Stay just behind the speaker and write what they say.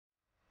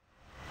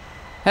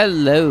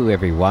Hello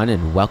everyone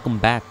and welcome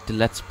back to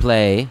Let's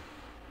Play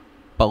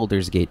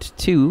Baldur's Gate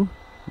 2,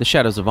 The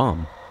Shadows of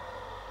Amn.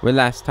 Where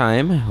last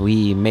time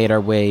we made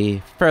our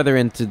way further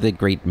into the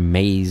great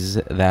maze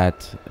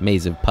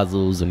of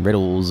puzzles and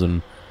riddles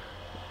and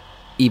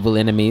evil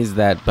enemies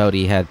that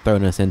Bodhi had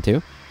thrown us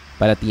into.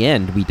 But at the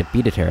end we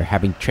defeated her,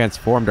 having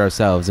transformed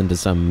ourselves into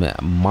some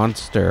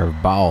monster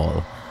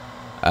ball,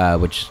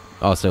 which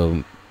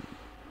also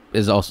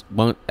is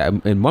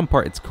in one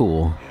part it's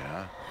cool.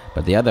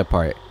 But the other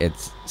part,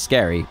 it's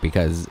scary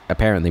because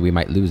apparently we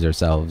might lose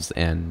ourselves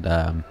and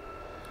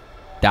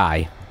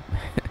die.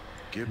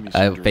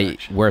 A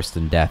fate worse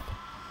than death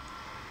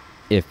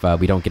if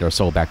we don't get our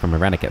soul back from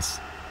Irenicus.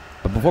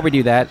 But before we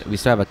do that, we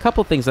still have a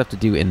couple things left to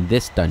do in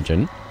this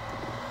dungeon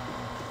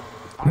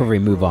before we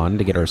move on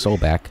to get our soul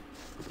back.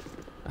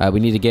 We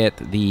need to get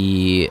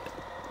the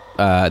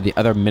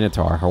other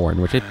Minotaur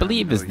horn, which I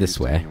believe is this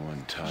way.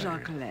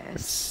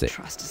 Let's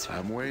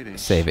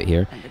save it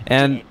here.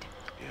 And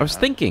I was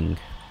thinking,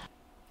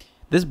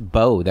 this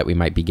bow that we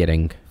might be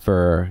getting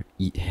for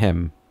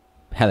him,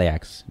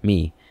 Heliax,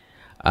 me,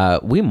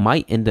 we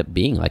might end up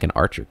being like an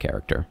archer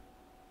character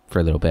for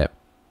a little bit.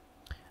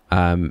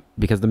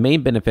 Because the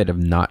main benefit of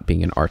not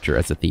being an archer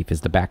as a thief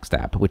is the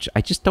backstab, which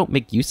I just don't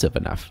make use of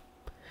enough.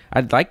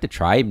 I'd like to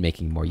try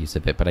making more use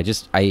of it, but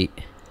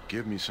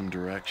Give me some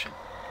direction.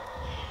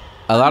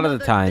 A lot of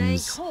the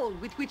times,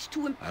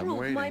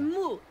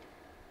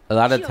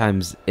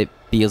 it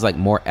feels like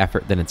more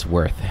effort than it's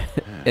worth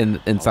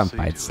in some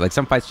fights. Like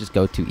some fights just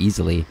go too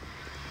easily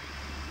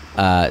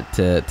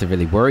to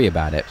really worry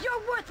about it. Your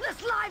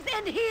worthless lives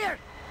end here.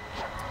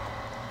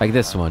 Like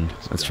this one.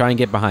 Let's try and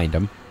get behind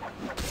him.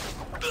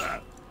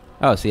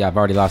 Oh, see, I've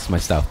already lost my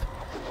stuff,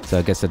 so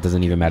I guess that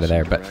doesn't even matter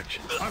there. But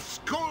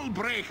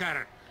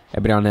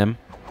everybody on him.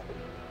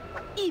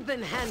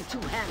 Even hand to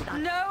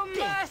hand. No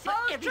mercy.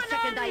 Every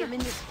second I am in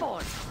this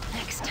form.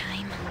 Next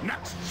time.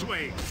 Next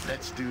swing.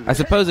 Let's do I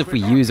suppose if we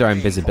use our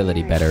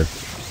invisibility better,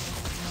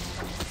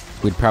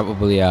 we'd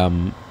probably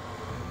have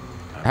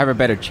a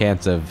better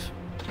chance of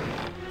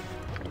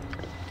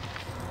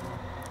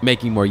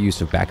making more use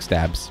of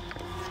backstabs.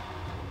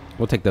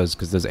 We'll take those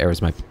because those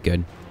arrows might be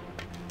good.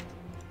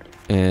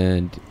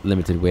 And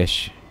limited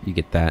wish, you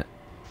get that.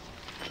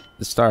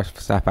 The star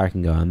sapphire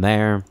can go on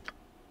there.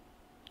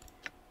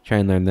 Try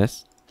and learn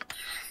this.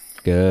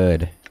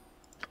 Good.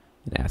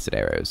 And acid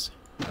arrows.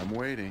 I'm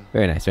waiting.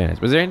 Very nice, very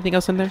nice. Was there anything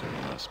else in there?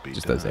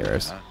 Just Done. those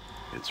arrows.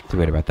 It's too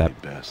weird about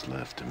that. Best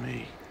left to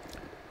me.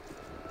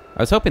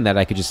 I was hoping that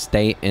I could just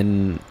stay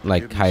in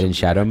like hide and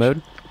shadow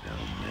mode.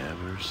 They'll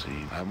never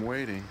see. I'm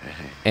waiting.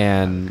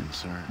 And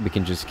we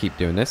can just keep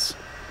doing this.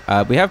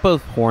 We have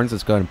both horns.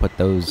 Let's go ahead and put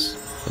those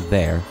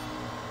there.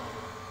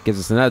 Gives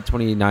us another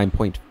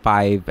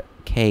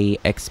 29.5k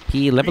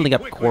XP. Leveling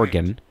up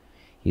Corgan.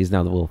 He's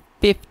now level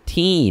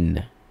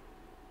 15.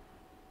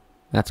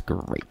 That's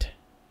great.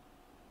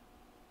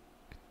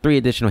 3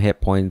 additional hit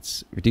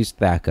points. Reduced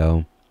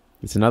Thaco.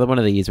 It's another one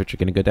of these, which are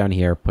going to go down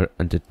here, put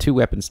into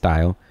 2-weapon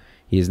style.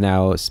 He is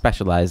now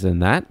specialized in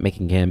that,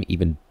 making him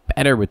even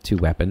better with 2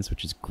 weapons,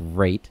 which is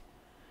great.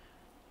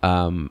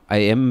 I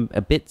am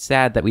a bit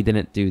sad that we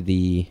didn't do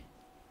the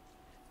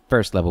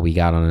first level we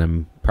got on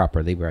him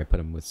properly, where I put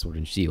him with sword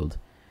and shield.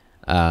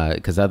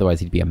 Because otherwise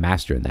he'd be a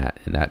master in that,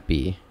 and that'd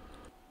be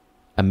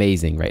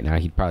amazing right now.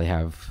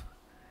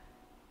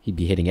 He'd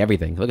be hitting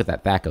everything. Look at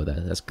that Thaco, though.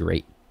 That's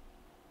great.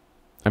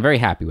 I'm very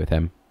happy with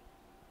him.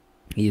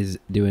 He is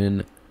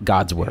doing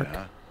God's work.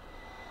 Yeah.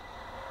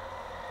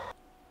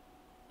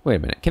 Wait a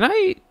minute. Can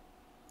I...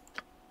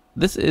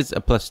 This is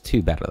a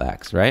 +2 battle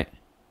axe, right?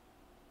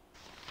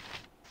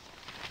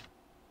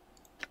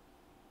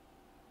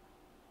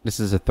 This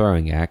is a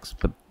throwing axe,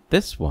 but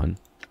this one...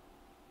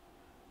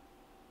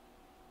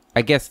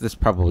 I guess this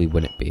probably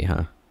wouldn't be,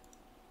 huh?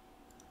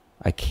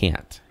 I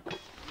can't.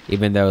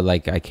 Even though,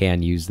 like, I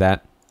can use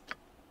that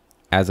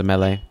as a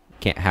melee.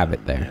 Can't have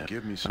it there.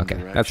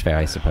 Okay, that's fair,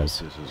 I suppose.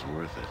 This is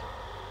worth it.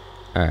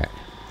 Alright.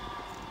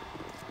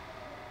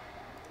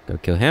 Go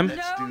kill him.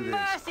 Let's do this.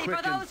 Mercy for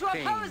those who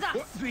oppose us.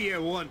 What do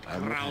you want,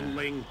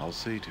 groundling? I'll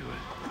see to it.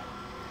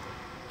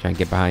 Try and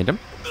get behind him.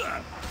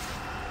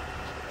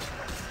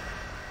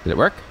 Did it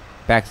work?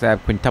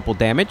 Backstab quintuple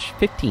damage.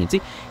 15.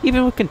 See,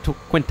 even with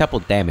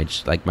quintuple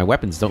damage, like, my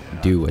weapons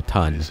don't do a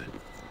ton.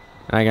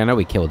 I know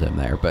we killed him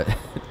there, but...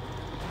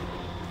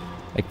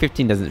 like,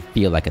 15 doesn't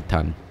feel like a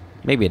ton.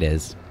 Maybe it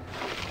is.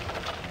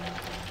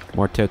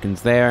 More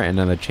tokens there.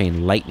 Another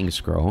chain lightning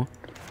scroll.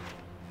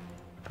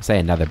 I say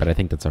another, but I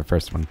think that's our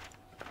first one.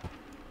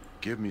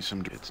 Give me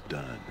some... It's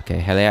done. Okay,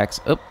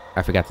 Heliax. Oh,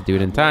 I forgot to do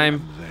it in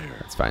time.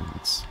 That's fine.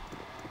 Let's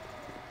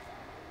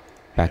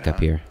back up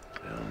here.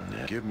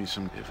 Give me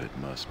some... If it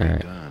must be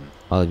done.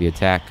 All of you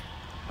attack.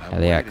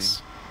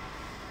 Heliax.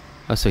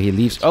 Oh, so he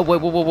leaves... Oh,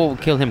 whoa.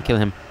 Kill him, kill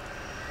him.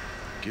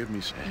 Give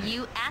me some...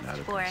 You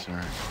asked for it.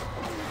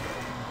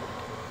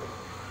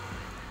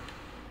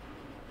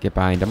 Get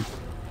behind him.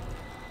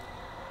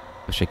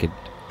 Wish I could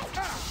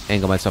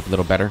angle myself a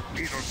little better.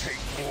 It'll take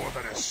more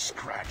than a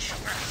scratch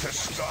to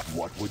stop.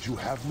 What would you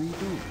have me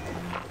do?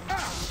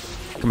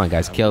 Come on,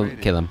 guys. Kill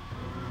him.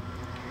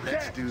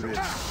 Let's do this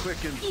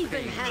quick and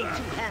Even hand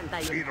to hand, I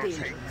am It'll dangerous.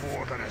 take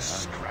more than a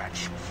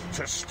scratch.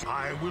 Just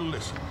I will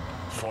listen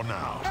for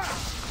now.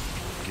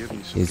 give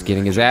me some He's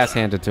getting his ass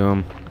handed to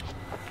him.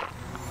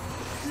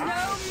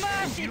 No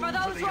mercy for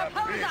those who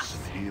oppose us.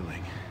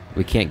 healing.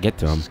 We can't get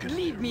to him. It's gonna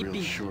Leave be me a real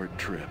be. short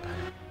trip.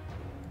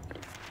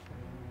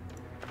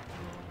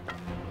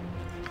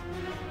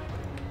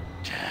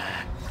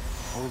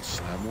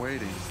 I'm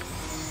waiting.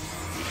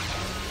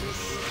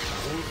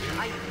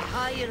 I'm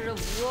tired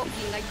of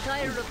walking. I'm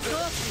tired of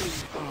talking.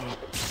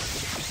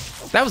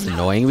 That was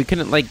annoying. We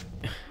couldn't, like...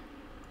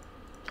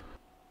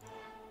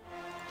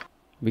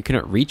 We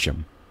couldn't reach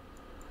him.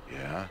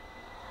 Yeah?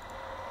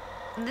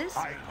 This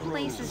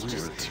place is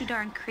just too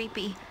darn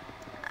creepy.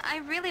 I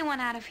really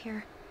want out of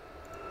here.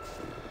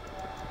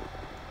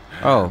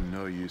 Oh. I'm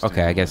no use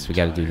Okay, I to guess we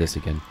gotta do tired. this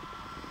again.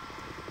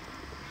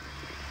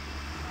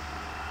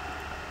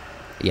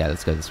 Yeah,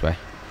 let's go this way.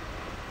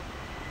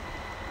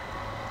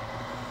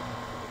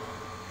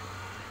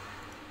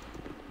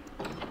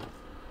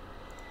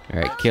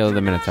 Alright, kill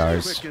the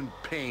Minotaurs. Quick and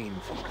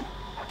painful.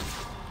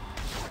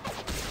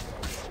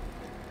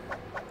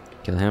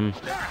 Kill him.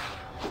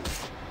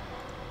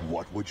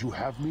 What would you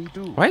have me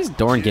do? Why is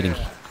Dorn getting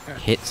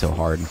hit so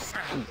hard?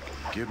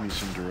 Give me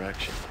some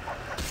direction.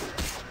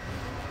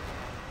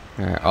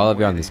 Alright, all of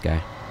you on this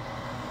guy.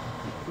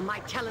 My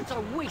talents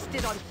are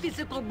wasted on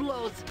physical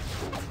blows.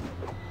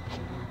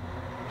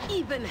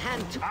 Even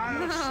hand to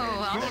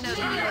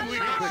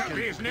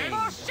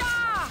Business.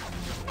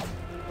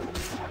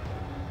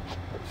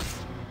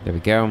 There we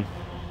go.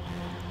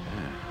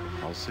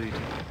 I'll see to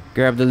it.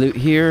 Grab the loot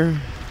here.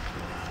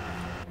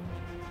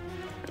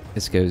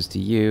 This goes to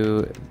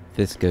you.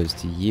 This goes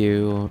to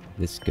you.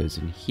 This goes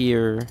in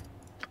here.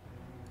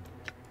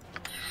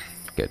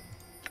 Good.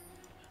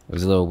 I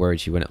was a little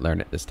worried she wouldn't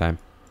learn it this time.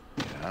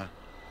 Yeah?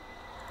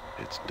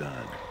 It's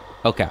done.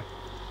 Okay.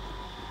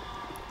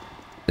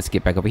 Let's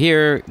get back over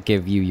here.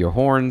 Give you your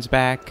horns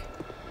back.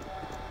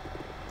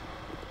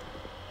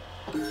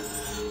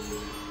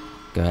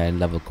 Go ahead and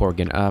level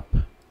Corgan up.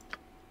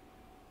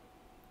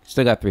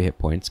 Still got 3 hit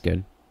points.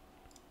 Good.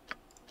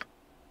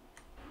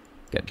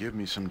 Good. Give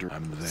me some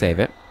I'm there. Save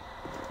it.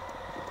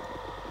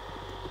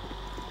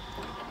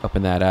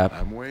 Open that up.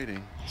 I'm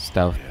waiting.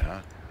 Stealth.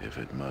 Yeah, if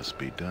it must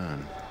be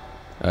done.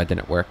 Oh, it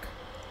didn't work.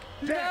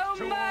 no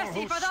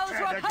mercy for those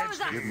who oppose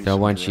us. Give me Don't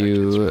some want direction.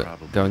 you It's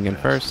probably going in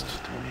best first.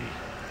 to me.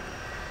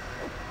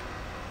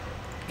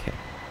 Okay.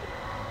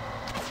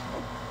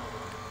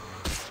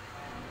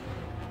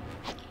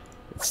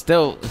 It's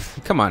still...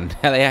 Come on,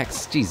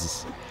 LAX.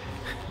 Jesus.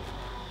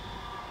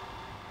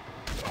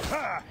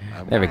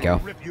 I'm There we going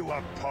to go. Rip you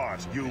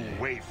apart, you Not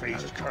a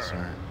way-faced cur.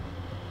 concern.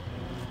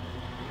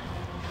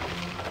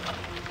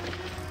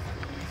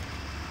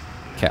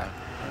 Okay. I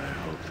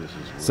hope this is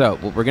worth So,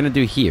 what we're going to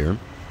do here...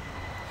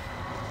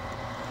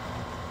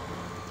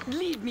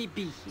 Leave me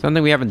be.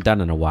 Something we haven't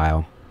done in a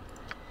while.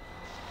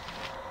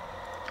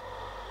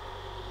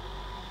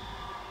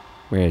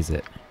 Where is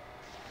it?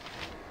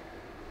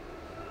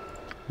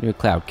 Do a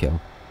cloud kill.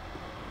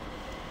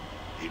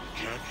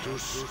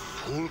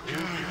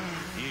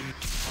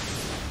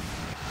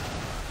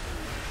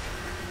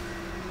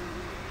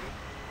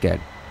 Good.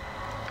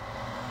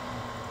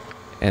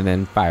 And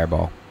then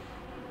fireball.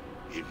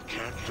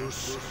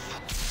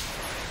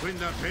 When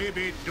the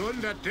baby done,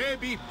 the day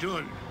be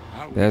done.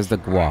 There's the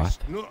Gwath.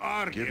 No Give me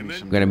argument.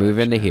 some I'm gonna move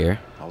into direction. here.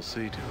 I'll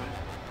see to it.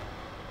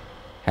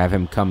 Have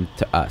him come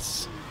to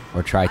us.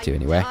 Or try to,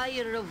 anyway. I'm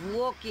tired of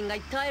walking.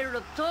 I'm tired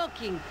of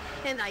talking.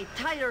 And I'm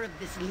tired of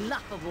this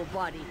laughable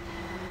body.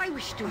 I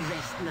wish to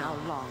rest now.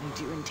 How long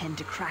do you intend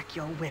to crack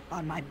your whip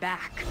on my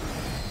back?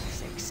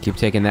 Keep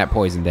taking that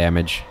poison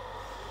damage.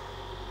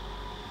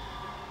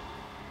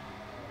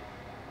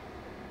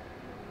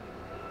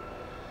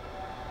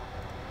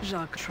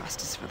 Jacques,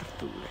 trust is for the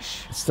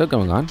foolish. It's still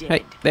going on.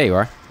 Hey, there you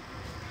are.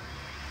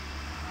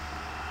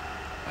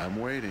 I'm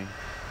waiting.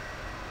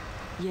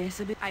 Yes,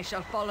 a bit. I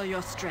shall follow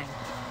your strength.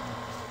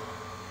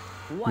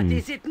 What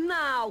is it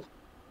now?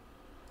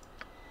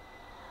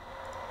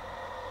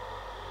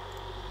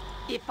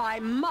 If I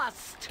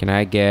must. Can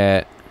I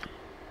get...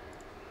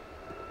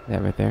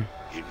 that right there?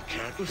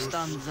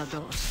 Ustanza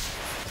dos.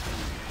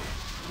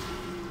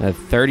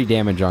 30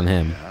 damage on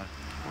him. Yeah?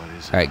 What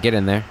is it? Alright, get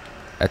in there.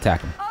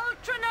 Attack him.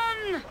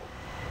 Ultranon!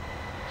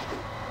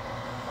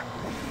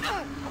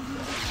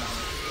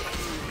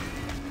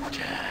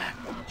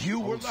 You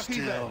were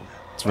lucky then.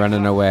 It's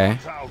running away.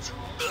 Out.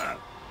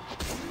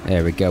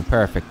 There we go.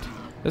 Perfect.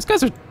 Those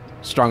guys are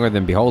stronger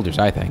than beholders,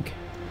 I think.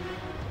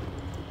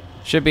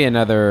 Should be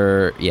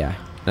another... yeah,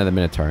 another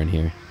Minotaur in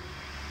here.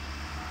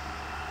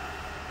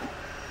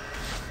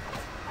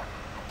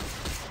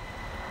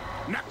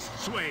 Next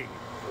swing.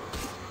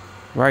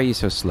 Why are you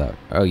so slow?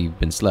 Oh, you've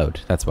been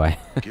slowed. That's why.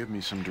 Give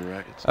me some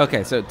directions.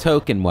 Okay, so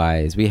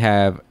token-wise, we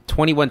have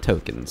 21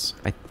 tokens.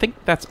 I think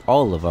that's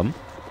all of them.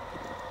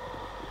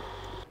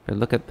 But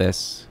look at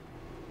this.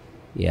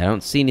 Yeah, I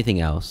don't see anything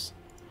else.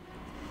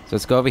 So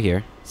let's go over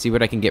here, see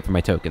what I can get for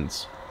my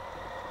tokens.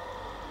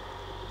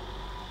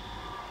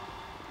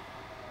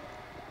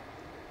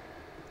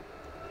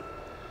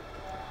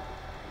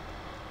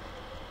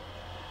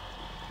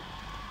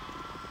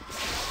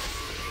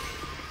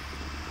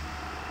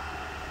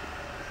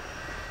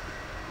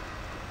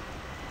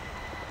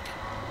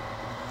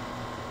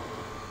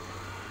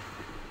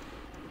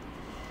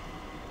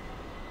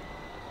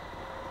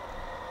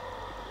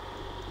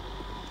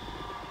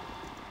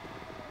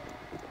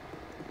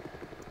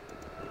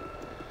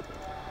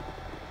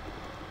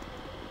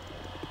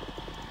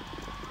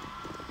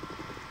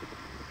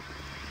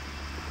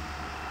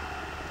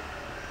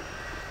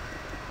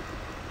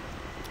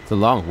 It's a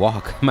long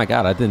walk. Oh my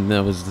god, I didn't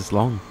know it was this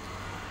long.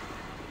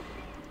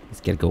 Let's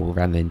gotta go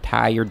around the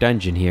entire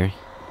dungeon here.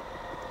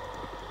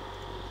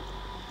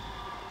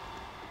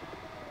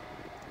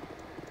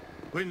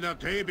 When the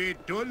day be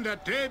done, the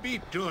day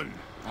be done.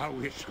 I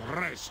wish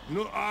rest,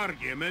 no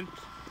argument.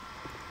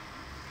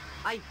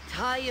 I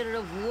tire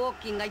of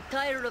walking, I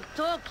tire of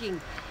talking,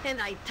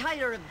 and I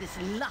tire of this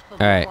laughable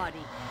Alright. body.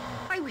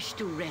 I wish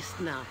to rest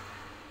now.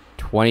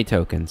 20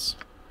 tokens.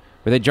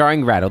 With a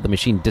jarring rattle, the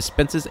machine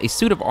dispenses a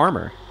suit of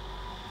armor.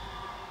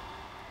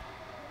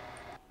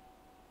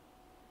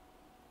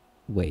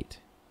 Wait.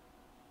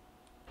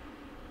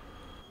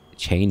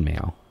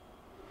 Chainmail.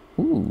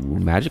 Ooh,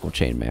 magical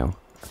chainmail.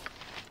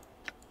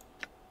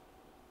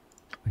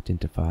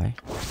 Identify.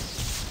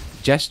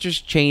 Gestures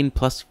chain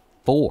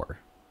 +4.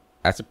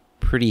 That's a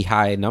pretty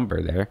high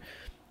number there.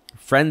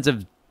 Friends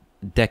of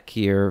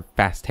Dekir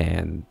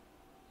Fasthand.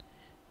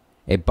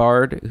 A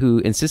bard who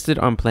insisted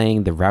on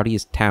playing the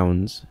rowdiest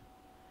towns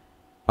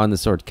on the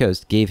Sword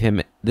Coast gave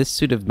him this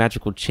suit of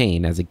magical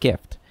chain as a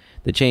gift.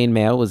 The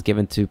chainmail was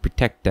given to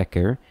protect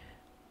Dekir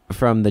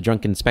from the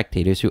drunken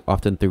spectators who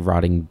often threw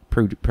rotting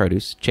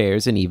produce,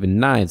 chairs, and even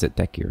knives at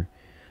Dekir.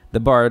 The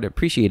bard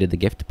appreciated the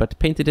gift, but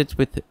painted it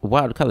with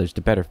wild colors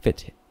to better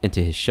fit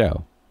into his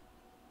show.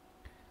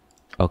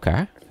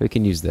 Okay, we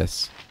can use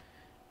this.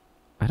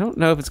 I don't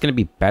know if it's going to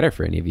be better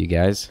for any of you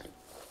guys.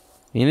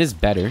 I mean, it is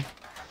better,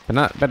 but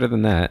not better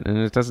than that, and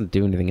it doesn't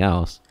do anything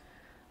else.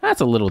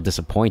 That's a little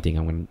disappointing,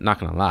 I'm not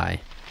going to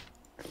lie.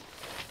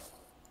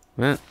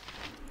 Well,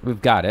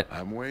 we've got it.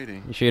 I'm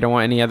waiting. You sure you don't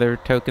want any other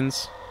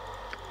tokens?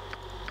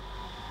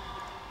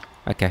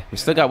 Okay, we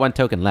still got one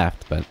token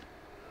left, but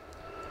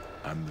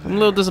I'm a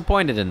little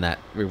disappointed in that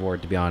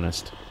reward, to be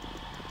honest.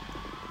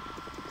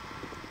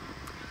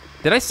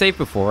 Did I save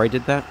before I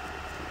did that?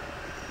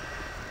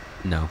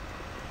 No.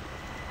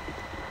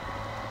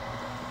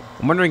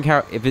 I'm wondering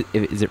how,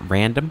 is it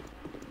random?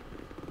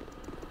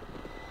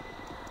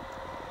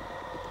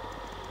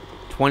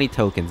 20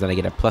 tokens, and I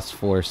get a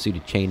 +4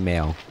 suited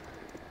chainmail.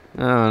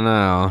 Oh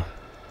no.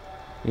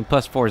 I mean,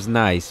 +4 is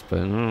nice, but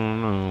I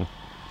don't know.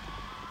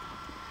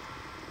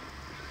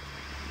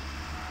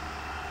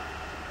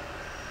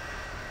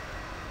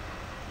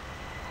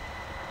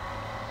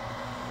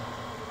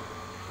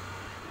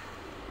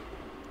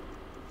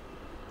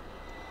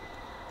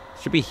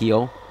 Should we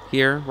heal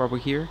here while we're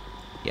here?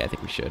 Yeah, I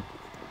think we should.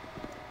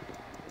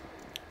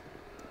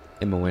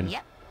 Emma win.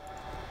 Yep.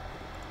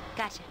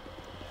 Gotcha.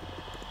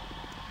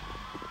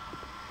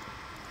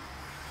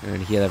 I'm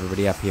gonna heal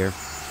everybody up here.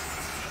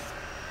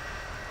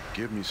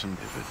 Give me some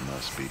if it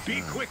must be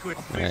Be done. quick with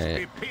All this.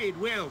 right. Be paid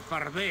well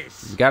for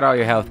this. You got all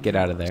your health, get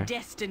out of there.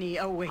 Destiny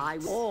awaits. I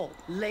will.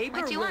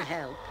 Labor What you will want?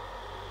 help.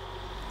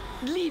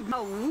 Leave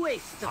no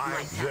waste of my I'm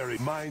time. very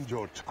mind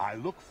your I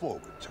look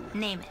forward to it.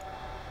 Name it.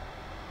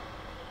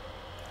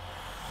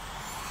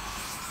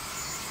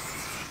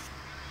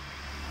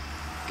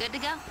 Good to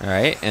go.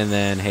 Alright, and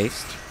then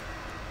haste.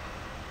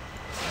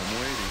 I'm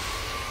waiting.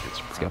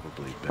 It's go.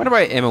 probably best. Wonder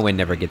why Emma Wynn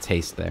never gets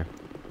haste there.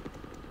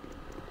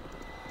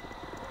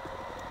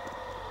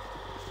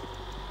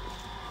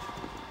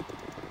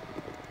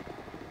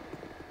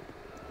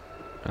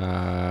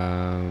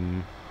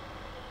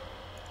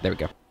 There we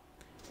go.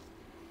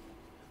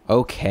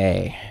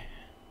 Okay.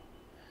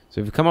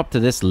 So we've come up to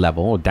this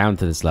level, or down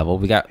to this level.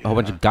 We got a whole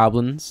bunch of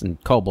goblins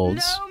and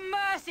kobolds, No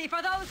mercy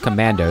for those who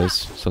commandos,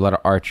 so a lot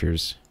of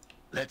archers.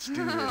 Let's do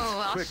this.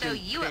 Oh, I'll quick show and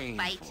you a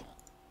fight. painful.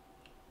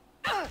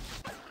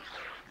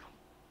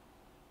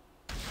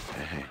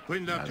 Hey,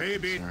 When the not day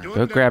be concerned. done,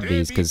 Go the grab day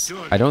these, be 'cause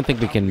done. I don't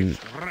think we I can wish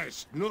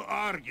rest, no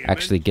argument.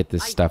 actually get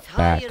this stuff I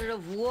back. tire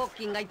of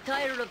walking, I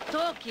tire of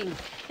talking,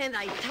 and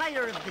I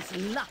tire of this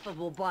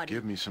laughable body.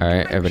 Give me some.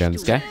 Alright, direction. everybody on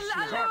this guy?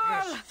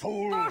 Darkness,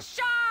 fool!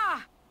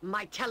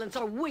 My talents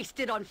are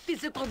wasted on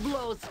physical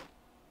blows.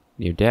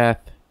 Near death.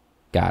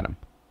 Got him.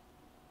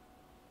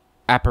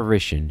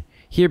 Apparition.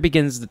 Here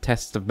begins the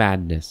test of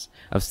madness,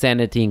 of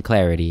sanity and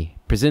clarity.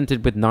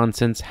 Presented with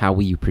nonsense, how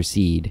will you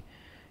proceed?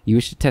 You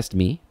wish to test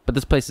me, but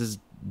this place is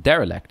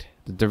derelict.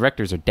 The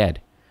directors are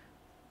dead.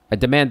 I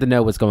demand to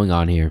know what's going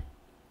on here.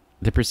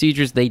 The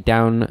procedures laid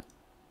down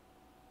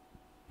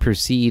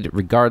proceed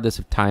regardless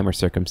of time or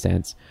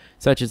circumstance.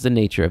 Such is the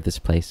nature of this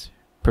place.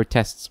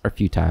 Protests are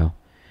futile.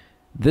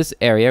 This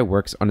area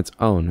works on its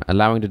own,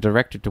 allowing the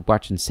director to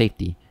watch in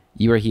safety.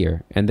 You are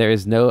here, and there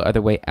is no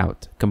other way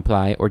out.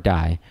 Comply or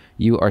die.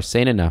 You are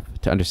sane enough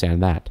to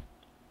understand that.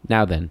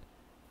 Now then,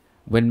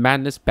 when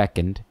madness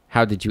beckoned,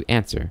 how did you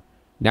answer?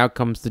 Now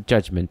comes the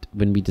judgment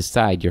when we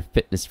decide your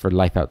fitness for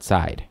life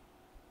outside.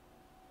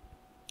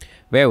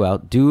 Very well,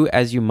 do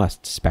as you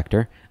must,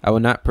 Spectre. I will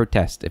not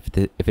protest if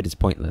it is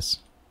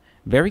pointless.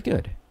 Very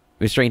good.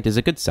 Restraint is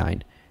a good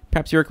sign.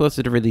 Perhaps you are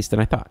closer to release than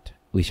I thought.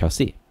 We shall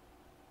see.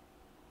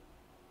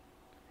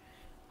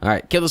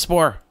 Alright, kill the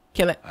spore.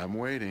 Kill it. I'm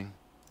waiting.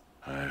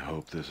 I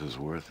hope this is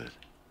worth it.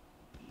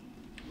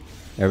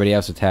 Everybody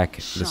else attack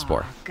the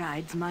spore.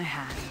 Guides my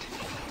hand.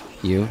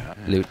 You,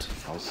 loot.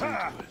 I'll see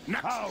to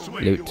it. I'll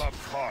Loot. you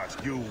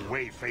apart, you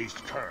way-faced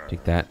cur.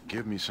 Take that.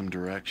 Give me some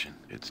direction.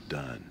 It's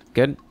done.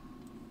 Good.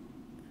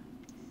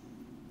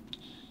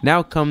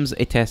 Now comes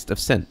a test of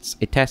sense,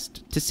 a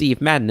test to see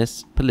if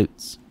madness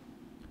pollutes.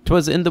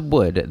 'Twas in the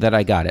wood that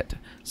I got it,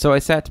 so I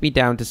sat me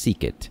down to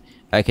seek it.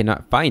 I could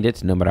not find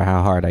it, no matter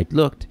how hard I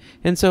looked,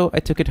 and so I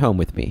took it home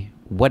with me.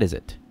 What is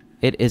it?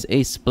 It is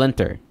a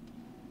splinter.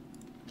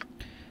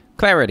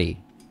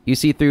 Clarity. You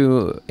see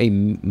through a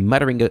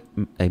muttering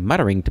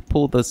to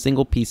pull the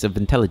single piece of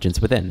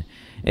intelligence within.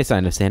 A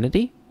sign of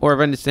sanity, or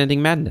of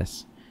understanding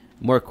madness?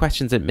 More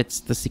questions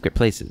amidst the secret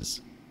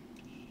places.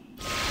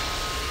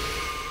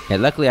 Yeah,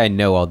 luckily I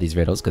know all these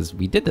riddles, because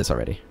we did this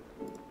already.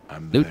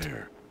 I'm Loot.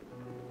 there.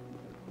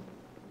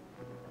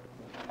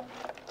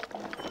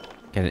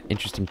 Got an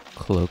interesting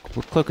cloak.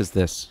 What cloak is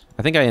this?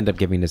 I think I end up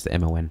giving this to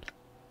MON.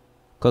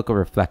 Cloak of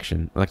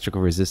Reflection.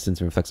 Electrical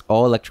resistance reflects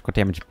all electrical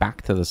damage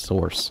back to the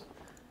source.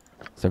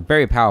 It's a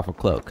very powerful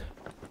cloak.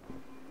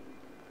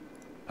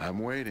 I'm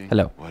waiting.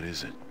 Hello. What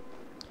is it?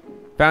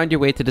 Found your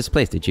way to this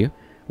place, did you?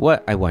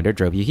 What, I wonder,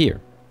 drove you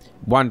here?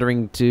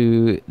 Wandering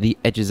to the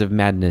edges of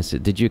madness,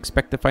 did you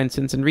expect to find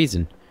sense and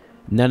reason?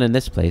 None in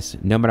this place,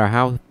 no matter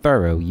how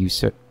thorough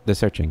the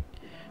searching.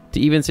 To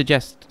even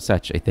suggest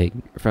such a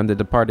thing, from the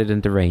departed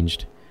and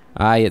deranged.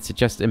 Aye, it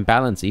suggests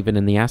imbalance even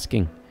in the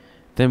asking.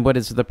 Then what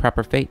is the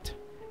proper fate?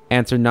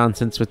 Answer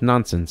nonsense with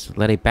nonsense.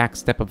 Let a back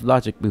step of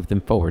logic move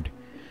them forward.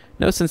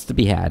 No sense to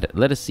be had.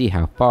 Let us see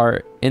how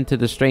far into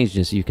the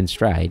strangeness you can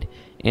stride.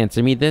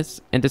 Answer me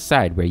this, and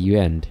decide where you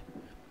end.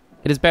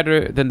 It is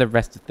better than the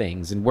rest of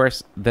things, and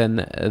worse than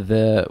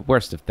the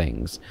worst of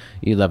things.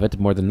 You love it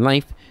more than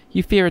life.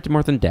 You fear it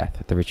more than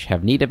death. The rich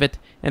have need of it,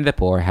 and the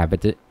poor have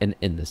it in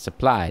endless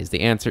supplies. The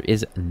answer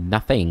is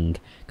nothing,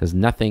 because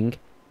nothing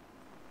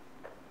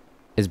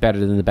is better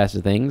than the best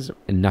of things,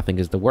 and nothing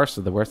is the worst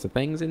of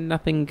things, and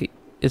nothing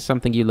is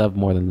something you love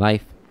more than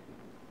life.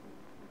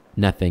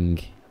 Nothing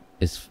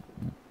is...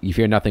 You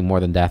fear nothing more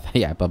than death.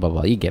 Yeah, blah, blah,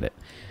 blah. You get it.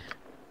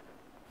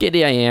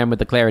 Giddy I am with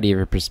the clarity of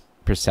your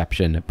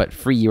perception, but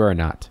free you are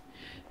not.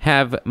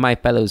 Have my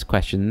fellows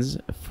questions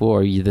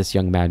for you, this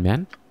young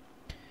madman?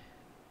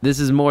 This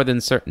is more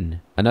than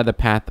certain. Another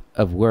path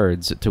of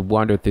words to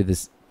wander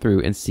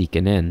through and seek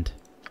an end.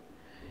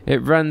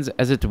 It runs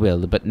as it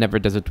will, but never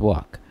does it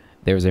walk.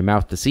 There is a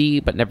mouth to see,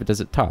 but never does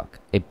it talk.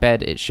 A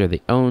bed it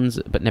surely owns,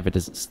 but never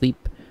does it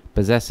sleep.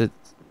 Possesses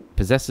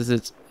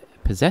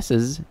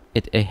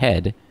it a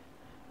head,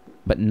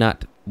 but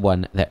not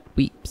one that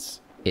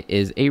weeps. It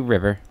is a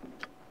river.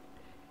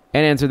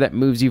 An answer that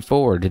moves you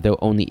forward, though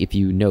only if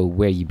you know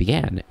where you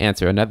began.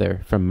 Answer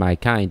another from my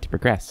kind to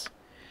progress.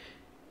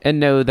 And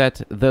know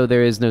that, though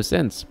there is no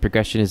sense,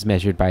 progression is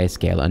measured by a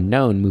scale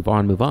unknown. Move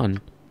on, move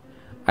on.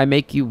 I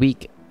make you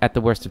weak at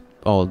the worst of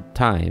all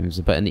times,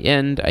 but in the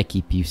end, I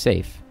keep you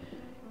safe.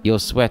 You'll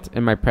sweat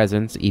in my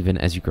presence, even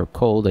as you grow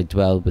cold. I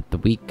dwell with the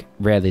weak,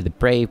 rarely the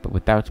brave, but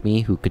without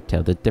me, who could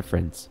tell the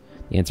difference?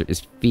 The answer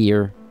is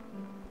fear.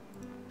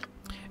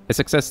 A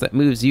success that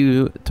moves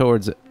you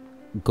towards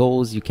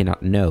goals you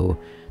cannot know.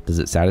 Does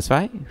it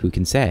satisfy? Who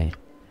can say?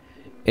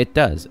 It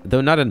does,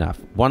 though not enough.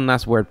 One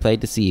last word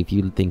played to see if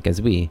you think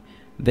as we.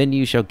 Then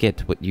you shall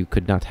get what you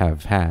could not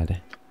have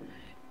had.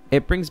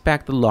 It brings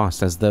back the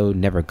lost as though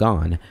never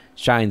gone.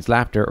 Shines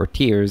laughter or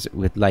tears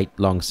with light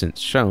long since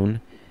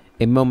shown.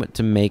 A moment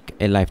to make,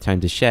 a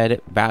lifetime to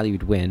shed.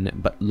 Valued when,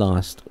 but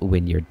lost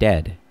when you're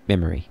dead.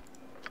 Memory.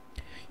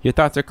 Your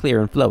thoughts are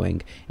clear and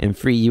flowing, and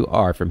free you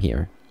are from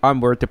here.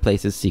 Onward to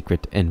places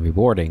secret and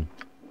rewarding.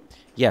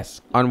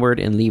 Yes, onward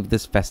and leave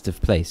this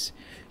festive place.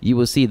 You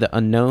will see the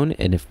unknown,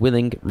 and if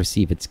willing,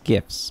 receive its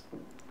gifts.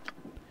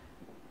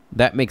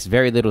 That makes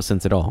very little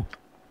sense at all.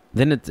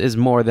 Then it is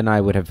more than I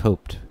would have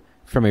hoped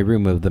from a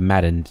room of the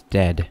maddened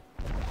dead.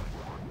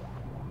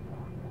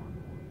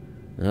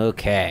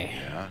 Okay.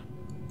 Yeah,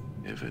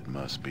 if it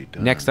must be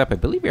done. Next up, I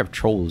believe we have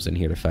trolls in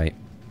here to fight.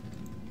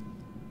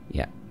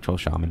 Yeah, troll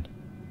shaman.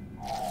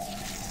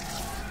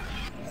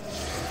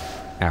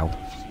 Ow.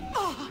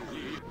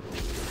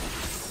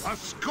 A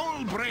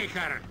skull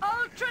breaker.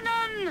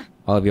 Ultranon!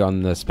 All of you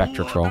on the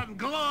spectral troll. Blood and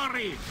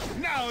glory.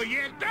 Now you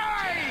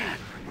die.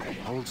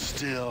 Hold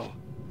still.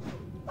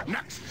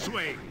 Next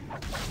swing.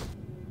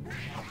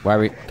 Why are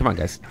we... Come on,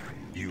 guys.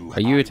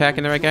 Are you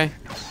attacking the right guy?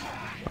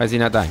 Why is he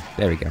not dying?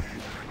 There we go.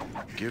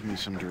 Give me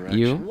some direction.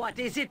 You What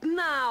is it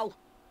now?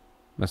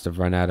 must have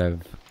run out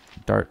of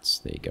darts.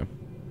 There you go.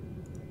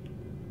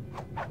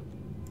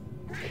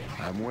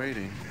 I'm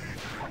waiting.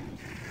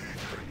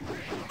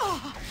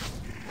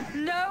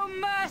 No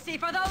mercy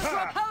for those who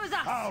oppose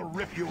us! I'll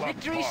rip you apart,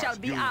 Victory shall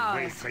be you ours.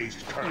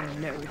 way-faced cur. You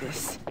know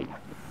this.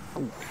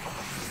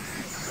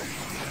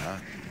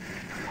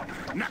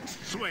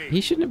 Next swing. He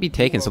shouldn't be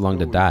taking so long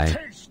to die.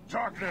 Taste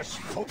darkness,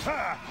 fool.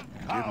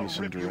 I'll me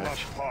some rip you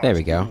direction. apart, There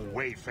we go. you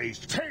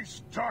way-faced.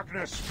 Taste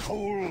darkness,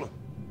 fool.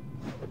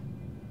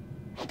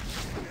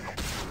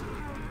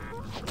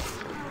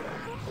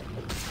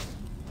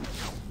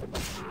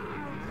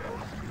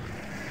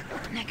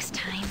 Next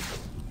time.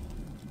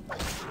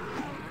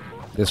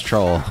 This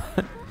troll.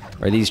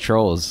 Or these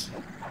trolls.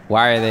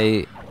 Why are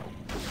they...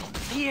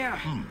 Here.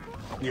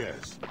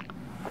 Yes.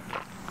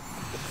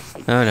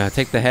 Oh no,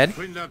 take the head.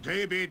 When the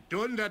day be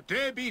done, the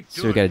day be done.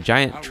 So we got a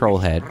giant troll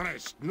head.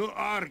 Rest, no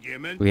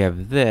argument. We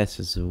have this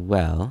as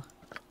well.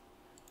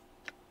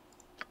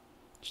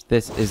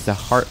 This is the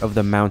heart of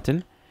the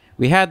mountain.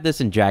 We had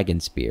this in Dragon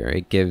Spear.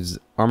 It gives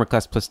armor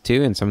class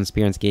 +2 and some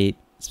spirits gain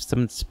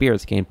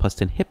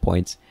 +10 hit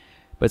points,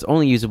 but it's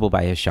only usable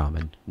by a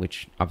shaman,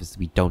 which obviously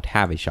we don't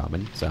have a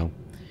shaman, so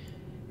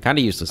kind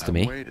of useless to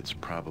me. Wait, it's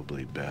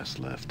probably best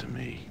left to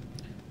me.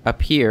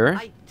 Up here,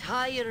 I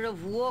tire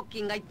of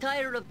walking, I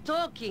tire of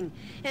talking,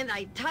 and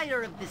I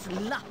tire of this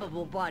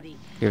laughable body.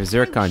 we have a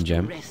Zircon I wish to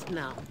gem. rest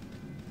now.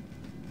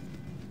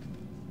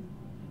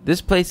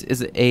 This place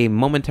is a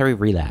momentary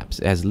relapse.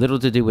 It has little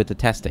to do with the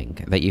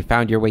testing. That you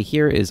found your way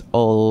here is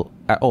all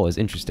is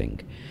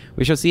interesting.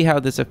 We shall see how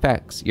this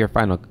affects your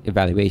final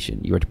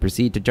evaluation. You are to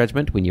proceed to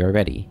judgment when you are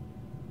ready.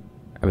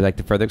 I would like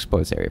to further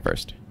explore this area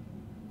first.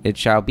 It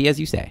shall be as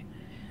you say.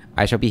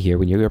 I shall be here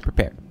when you are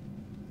prepared.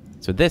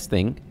 So this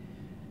thing,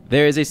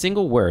 there is a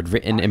single word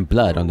written in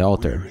blood on the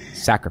altar.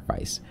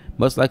 Sacrifice.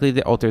 Most likely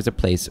the altar is a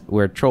place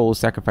where trolls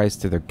sacrifice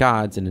to their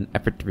gods in an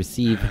effort to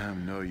receive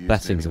No use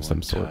blessings of some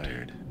anyone sort.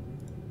 tired.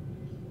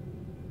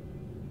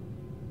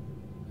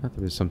 I thought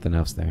there was something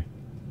else there.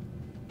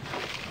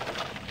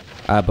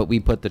 But we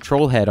put the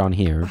troll head on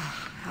here.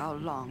 How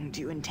long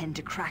do you intend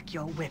to crack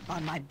your whip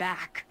on my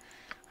back?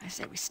 I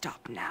say we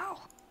stop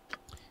now.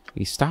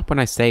 We stop when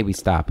I say we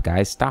stop,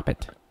 guys. Stop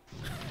it.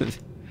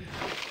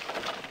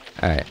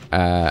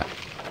 Alright,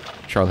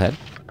 troll head.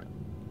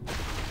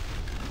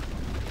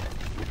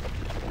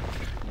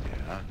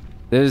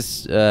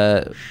 There's,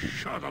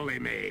 Shoddily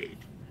made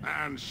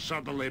and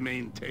subtly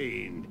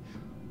maintained,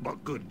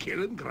 but good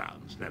killing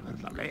grounds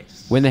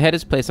nevertheless. when the head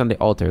is placed on the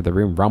altar, the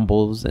room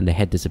rumbles and the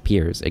head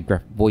disappears. A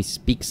gruff voice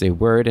speaks a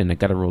word in a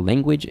guttural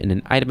language and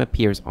an item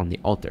appears on the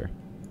altar.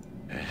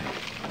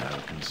 Not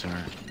a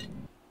concern.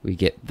 We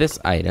get this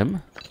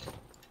item,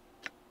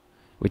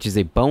 which is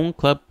a bone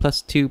club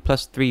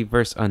 +2/+3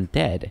 verse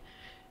undead.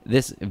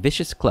 This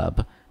vicious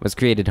club was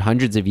created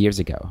hundreds of years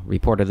ago,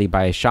 reportedly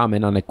by a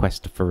shaman on a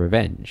quest for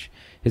revenge.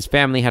 His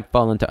family had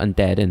fallen to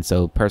undead, and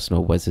so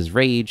personal was his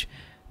rage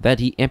that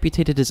he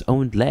amputated his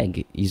own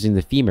leg, using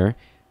the femur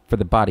for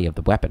the body of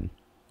the weapon.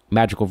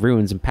 Magical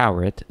runes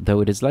empower it, though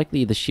it is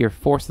likely the sheer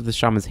force of the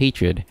shaman's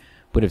hatred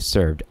would have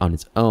served on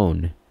its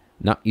own.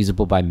 Not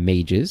usable by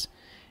mages.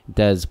 It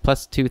does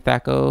 +2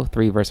 Thaco,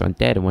 3 verse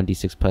undead, and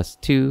 1d6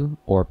 +2,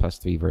 or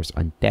 +3 verse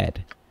undead.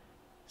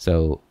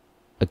 So,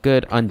 a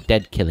good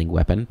undead killing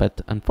weapon,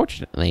 but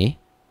unfortunately,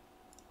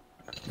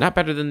 not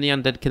better than the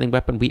undead killing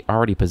weapon we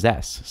already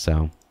possess.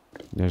 So,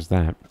 there's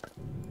that.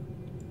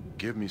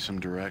 Give me some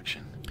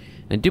direction.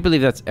 I do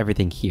believe that's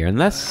everything here,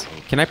 unless...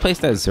 Can I place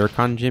that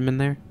Zircon gem in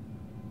there?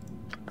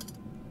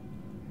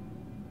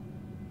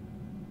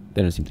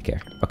 They don't seem to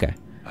care. Okay.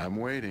 I'm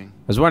waiting.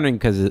 I was wondering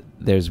because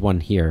there's one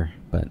here,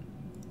 but...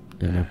 I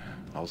don't know.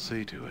 I'll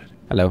see to it.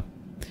 Hello.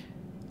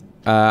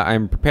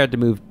 I'm prepared to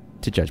move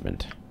to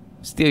judgment.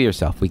 Steel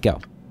yourself, we go.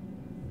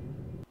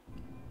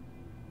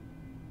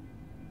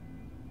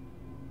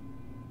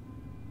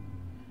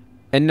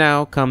 And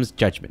now comes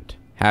judgment.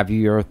 Have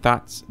your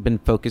thoughts been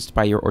focused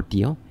by your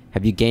ordeal?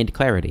 Have you gained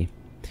clarity?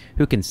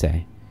 Who can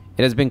say?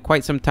 It has been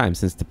quite some time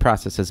since the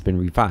process has been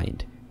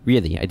refined.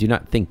 Really, I do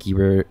not think you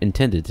were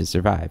intended to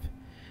survive.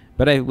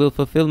 But I will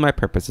fulfill my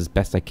purpose as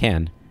best I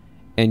can,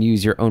 and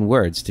use your own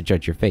words to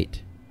judge your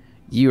fate.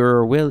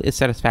 Your will is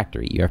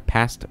satisfactory. You have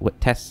passed what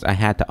tests I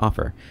had to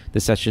offer. The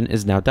session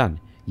is now done.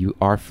 You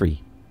are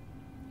free.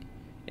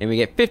 And we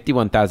get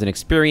 51,000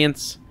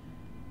 experience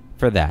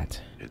for that.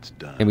 It's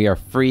done. And we are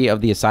free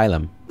of the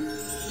asylum.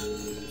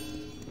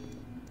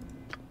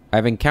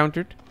 I've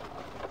encountered...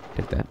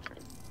 Take that.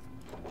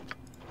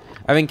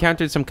 I've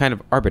encountered some kind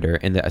of arbiter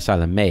in the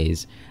asylum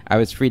maze. I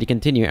was free to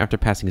continue after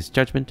passing his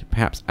judgment,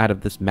 perhaps out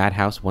of this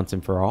madhouse once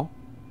and for all.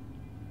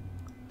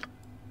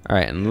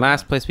 Alright, and the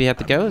last place we have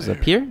to go is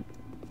up here.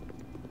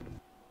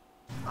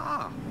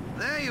 Ah,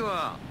 there you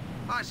are.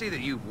 I see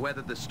that you've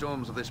weathered the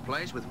storms of this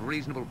place with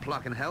reasonable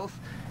pluck and health.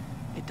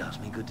 It does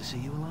me good to see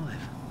you alive.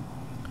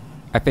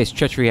 I face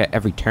treachery at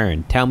every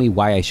turn. Tell me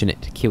why I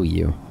shouldn't kill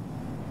you.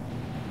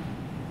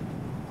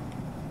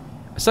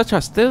 Such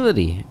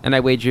hostility, and I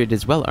wager it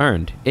is well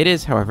earned. It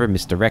is, however,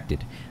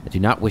 misdirected. I do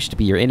not wish to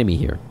be your enemy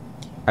here.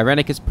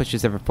 Irenicus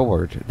pushes ever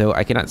forward, though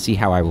I cannot see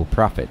how I will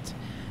profit.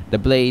 The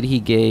blade he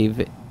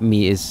gave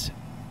me is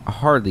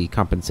hardly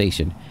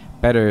compensation.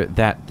 Better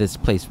that this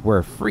place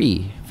were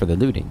free for the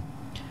looting.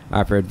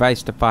 I offer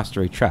advice to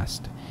foster a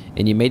trust,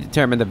 and you may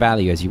determine the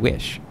value as you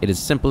wish. It is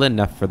simple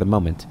enough for the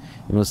moment,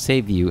 and will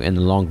save you in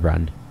the long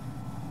run.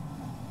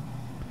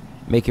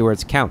 Make your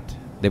words count.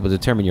 They will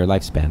determine your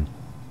lifespan.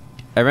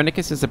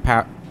 Irenicus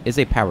is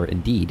a power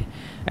indeed.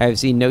 I have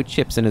seen no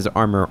chips in his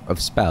armor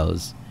of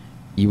spells.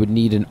 You would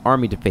need an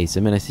army to face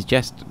him, and I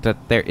suggest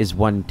that there is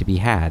one to be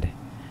had.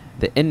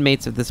 The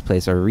inmates of this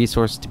place are a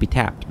resource to be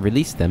tapped.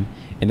 Release them,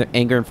 and their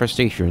anger and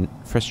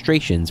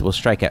frustrations will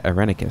strike at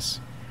Irenicus.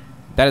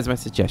 That is my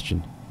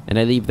suggestion, and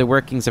I leave the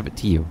workings of it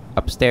to you.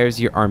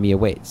 Upstairs your army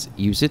awaits.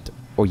 Use it,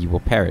 or you will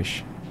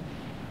perish.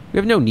 We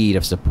have no need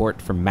of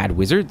support from mad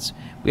wizards.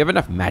 We have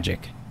enough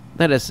magic.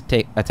 Let us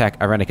attack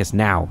Irenicus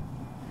now.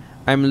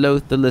 I am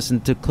loath to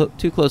listen too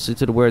closely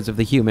to the words of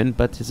the human,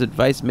 but his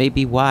advice may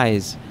be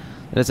wise.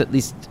 Let us at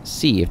least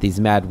see if these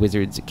mad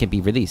wizards can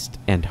be released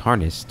and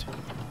harnessed.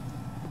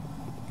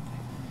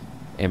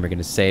 And we're going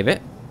to save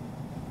it.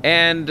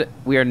 And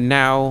we are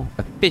now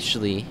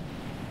officially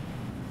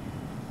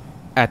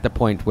at the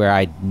point where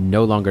I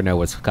no longer know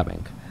what's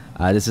coming.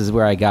 This is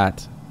where I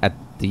got at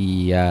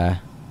the... or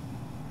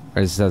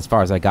this is as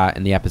far as I got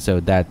in the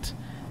episode that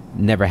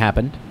never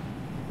happened.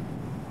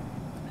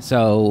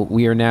 So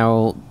we are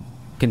now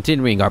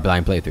continuing our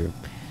blind playthrough.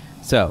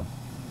 So,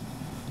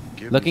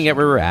 looking at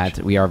where we're at,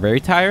 we are very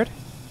tired.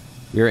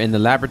 We are in the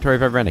laboratory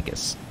of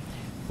Irenicus.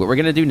 What we're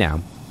going to do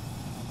now...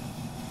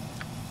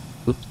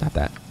 Oops, not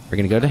that. We're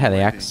going to go to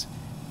Heliax.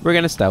 We're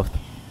going to stealth.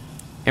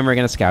 And we're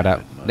going to scout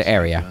out the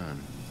area.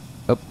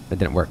 Oh, that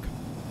didn't work.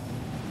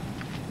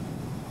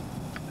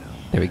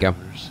 There we go.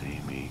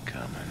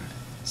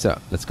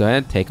 So, let's go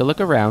ahead and take a look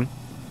around.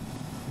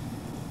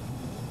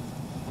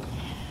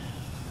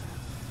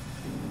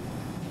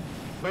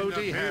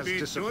 Baldur has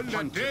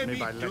disappointed me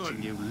by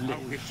letting you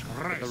live.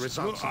 But the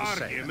results are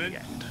the same in the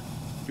end.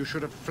 You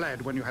should have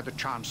fled when you had the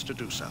chance to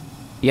do so.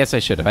 Yes, I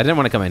should have. I didn't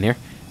want to come in here.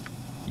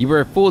 You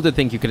were a fool to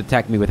think you could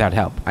attack me without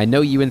help. I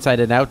know you inside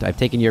and out. I've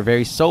taken your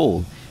very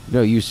soul.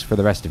 No use for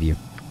the rest of you.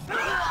 Go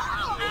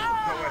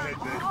ahead,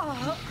 then.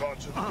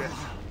 Gods of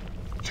death.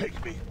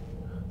 Take me.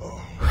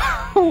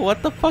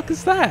 What the fuck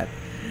is that?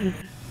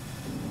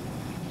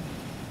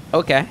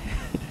 Okay.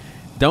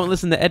 Don't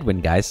listen to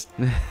Edwin, guys.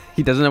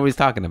 He doesn't know what he's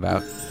talking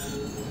about.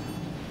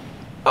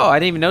 Oh, I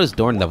didn't even notice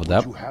Dorn leveled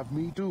up. What would you have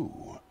me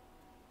do?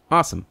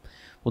 Awesome.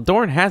 Well,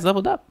 Dorn has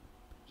leveled up.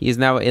 He is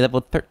now a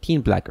level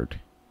 13 blackguard.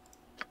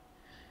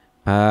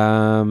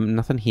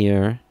 Nothing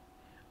here.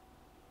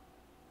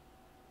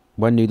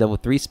 One new level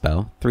 3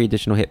 spell. 3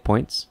 additional hit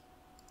points.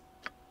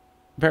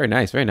 Very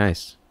nice, very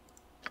nice.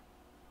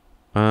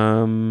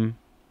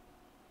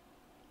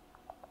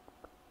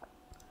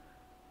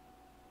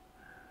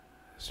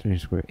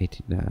 We're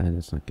 89.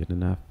 That's not good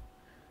enough.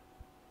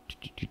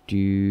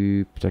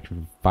 Protection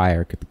from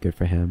fire could be good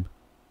for him.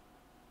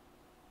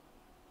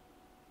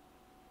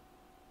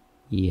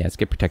 Yeah, let's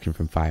get protection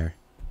from fire.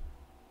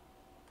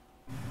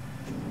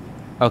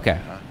 Okay.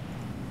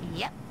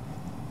 Yep.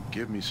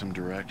 Give me some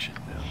direction.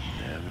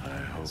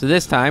 So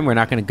this time, we're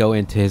not going to go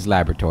into his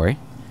laboratory.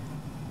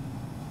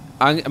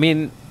 I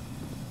mean,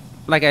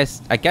 like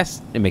I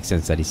guess it makes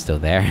sense that he's still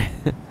there.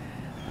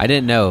 I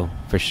didn't know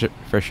for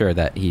sure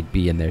that he'd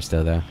be in there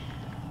still, though.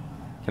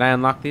 Can I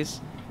unlock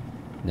these?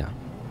 No.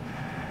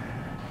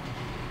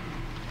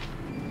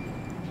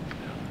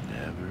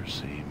 They'll never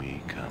see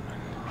me coming.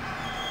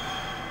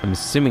 I'm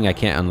assuming I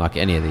can't unlock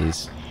any of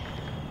these.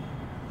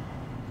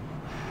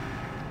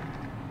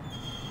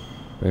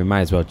 But we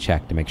might as well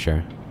check to make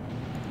sure.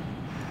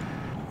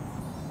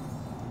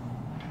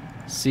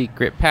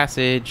 Secret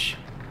passage.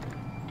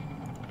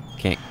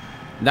 Can't.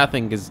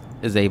 Nothing is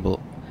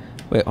able.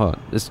 Wait, hold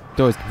on. This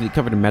door is completely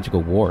covered in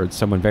magical wards.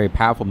 Someone very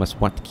powerful must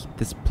want to keep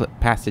this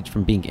passage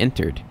from being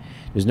entered.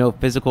 There's no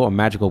physical or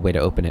magical way to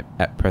open it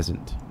at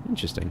present.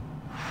 Interesting.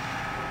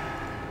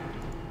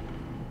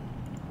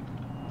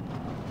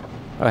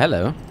 Oh,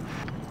 hello.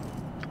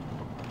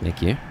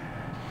 Thank you.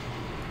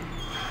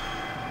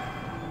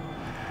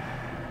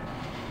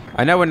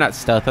 I know we're not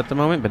stealth at the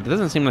moment, but it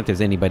doesn't seem like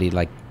there's anybody,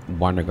 like,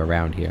 wandering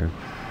around here.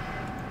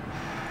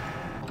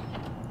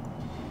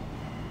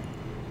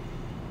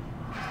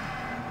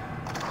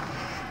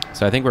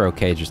 So I think we're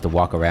okay just to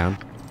walk around.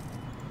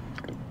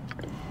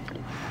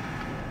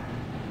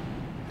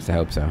 Because I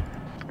hope so.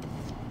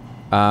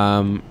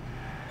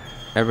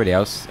 Everybody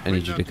else, I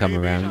need you to come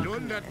around.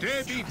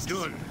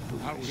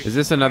 Is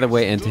this another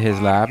way into his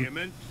lab?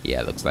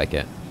 Yeah, looks like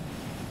it.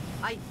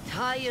 I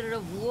tire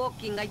of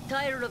walking, I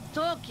tire of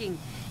talking,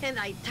 and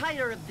I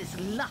tire of this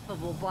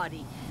laughable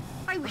body.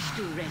 I wish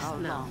to rest How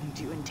now. long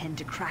do you intend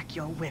to crack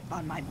your whip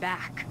on my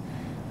back?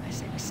 I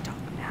say we stop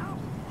now.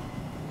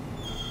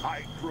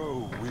 I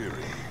grow weary.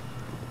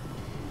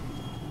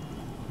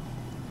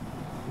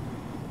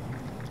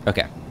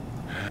 Okay.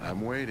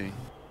 I'm waiting.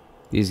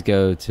 These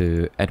go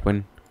to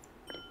Edwin.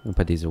 I'll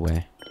put these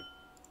away.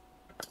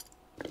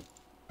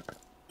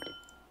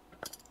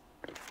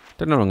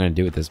 Don't know what I'm going to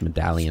do with this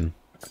medallion.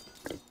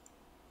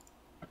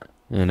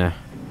 I don't know.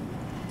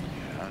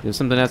 There's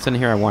something else in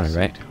here I wanted,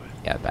 right?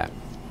 Yeah, that.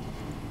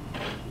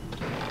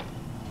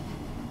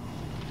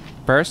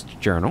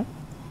 First journal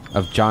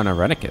of John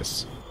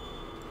Irenicus.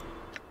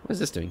 What is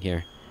this doing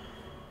here?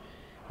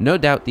 No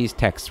doubt these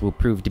texts will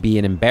prove to be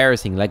an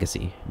embarrassing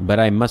legacy, but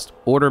I must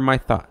order my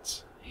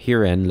thoughts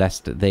herein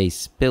lest they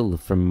spill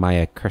from my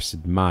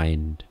accursed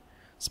mind.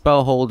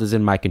 Spellhold is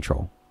in my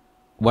control.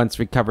 Once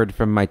recovered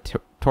from my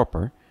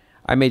torpor,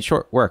 I made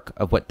short work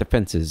of what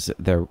defenses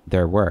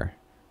there were.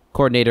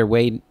 Coordinator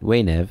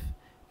Waynev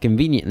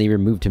conveniently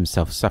removed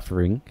himself,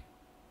 suffering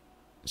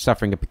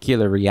a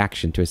peculiar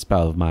reaction to a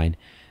spell of mine.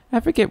 I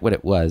forget what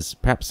it was.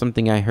 Perhaps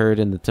something I heard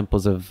in the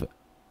temples of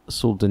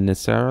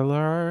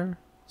Suldanisar?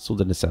 Sold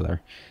in a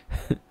cellar.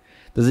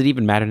 Does it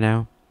even matter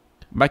now?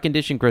 My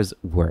condition grows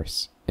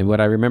worse, and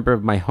what I remember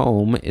of my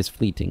home is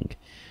fleeting.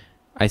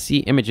 I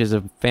see images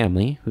of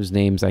family, whose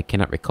names I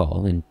cannot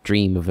recall, and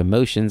dream of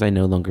emotions I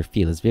no longer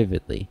feel as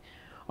vividly.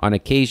 On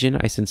occasion,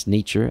 I sense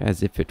nature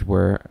as if it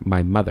were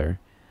my mother,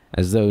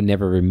 as though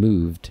never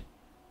removed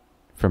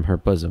from her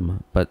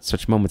bosom, but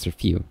such moments are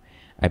few.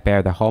 I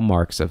bear the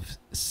hallmarks of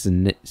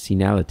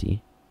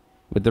senility,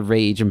 with the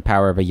rage and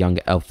power of a young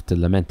elf to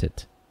lament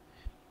it.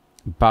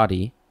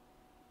 Body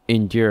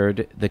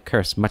endured the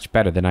curse much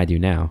better than I do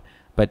now,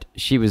 but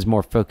she was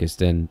more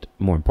focused and,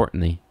 more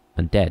importantly,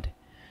 undead.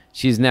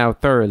 She is now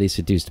thoroughly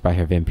seduced by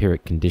her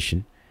vampiric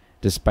condition,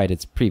 despite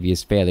its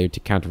previous failure to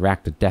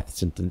counteract the death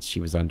sentence she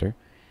was under.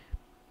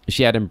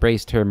 She had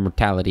embraced her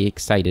mortality,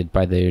 excited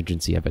by the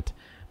urgency of it,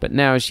 but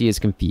now she is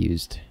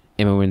confused.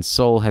 Imoen's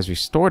soul has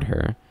restored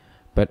her,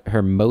 but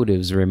her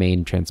motives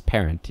remain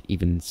transparent,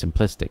 even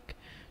simplistic.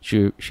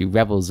 She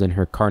revels in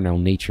her carnal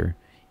nature,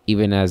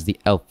 even as the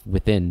elf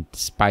within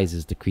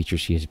despises the creature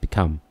she has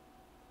become.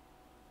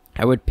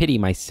 I would pity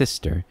my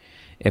sister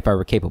if I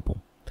were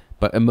capable,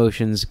 but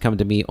emotions come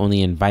to me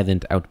only in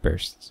violent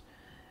outbursts.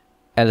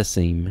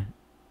 Elysim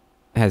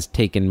has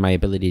taken my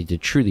ability to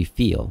truly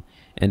feel,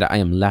 and I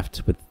am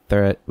left with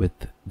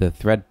the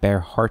threadbare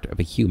heart of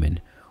a human,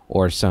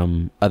 or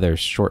some other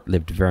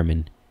short-lived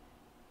vermin.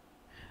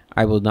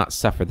 I will not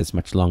suffer this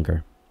much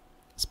longer.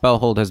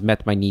 Spellhold has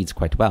met my needs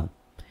quite well.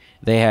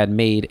 They had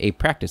made a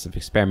practice of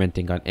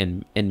experimenting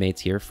on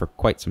inmates here for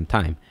quite some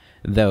time,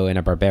 though in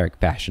a barbaric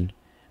fashion.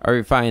 I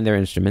refined their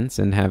instruments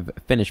and have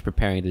finished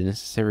preparing the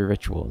necessary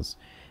rituals.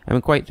 I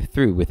am quite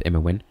through with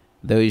Imoen,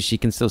 though she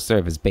can still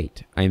serve as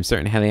bait. I am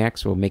certain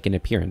Heliax will make an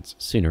appearance,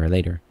 sooner or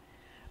later.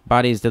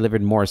 Bodies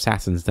delivered more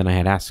assassins than I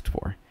had asked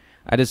for.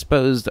 I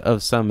disposed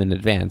of some in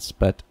advance,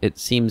 but it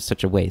seems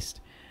such a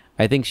waste.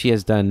 I think she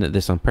has done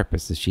this on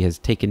purpose, as she has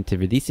taken to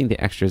releasing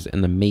the extras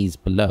in the maze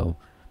below,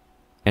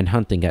 and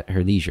hunting at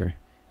her leisure.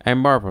 I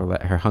marvel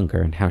at her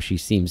hunger, and how she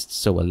seems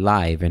so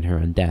alive in her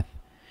undeath.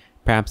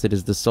 Perhaps it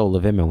is the soul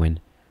of Imoen.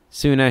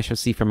 Soon I shall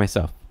see for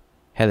myself.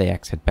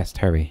 Heliax had best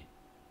hurry.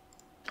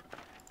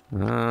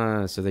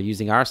 Ah, so they're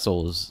using our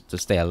souls to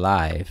stay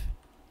alive.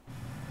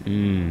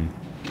 Interesting.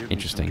 Give me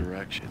some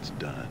directions,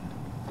 done.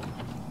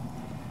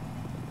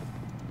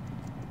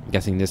 I'm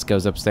guessing this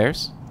goes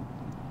upstairs?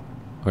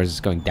 Or is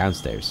this going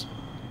downstairs?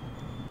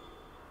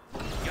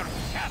 Your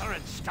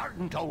gathering's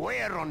starting to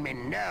wear on me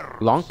nerves.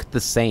 Lonk the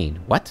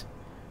Sane. What?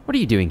 What are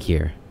you doing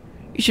here?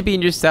 You should be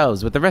in your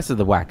cells with the rest of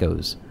the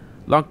wackos.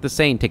 Lonk the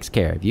Sane takes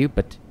care of you,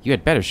 but you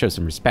had better show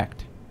some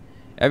respect.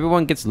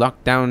 Everyone gets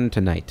locked down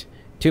tonight.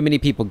 Too many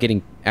people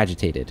getting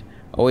agitated.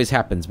 Always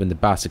happens when the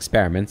boss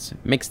experiments.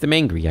 Makes them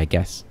angry, I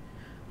guess.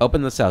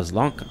 Open the cells,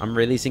 Lonk. I'm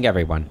releasing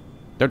everyone.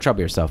 Don't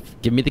trouble yourself.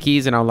 Give me the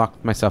keys and I'll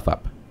lock myself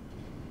up.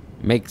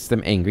 Makes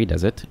them angry,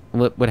 does it?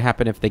 What would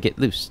happen if they get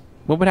loose?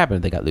 What would happen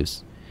if they got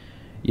loose?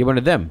 You're one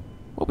of them.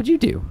 What would you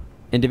do?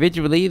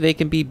 Individually, they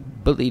can be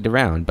bullied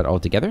around, but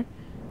altogether,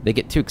 they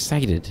get too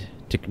excited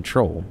to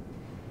control.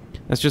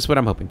 That's just what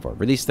I'm hoping for.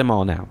 Release them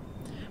all now.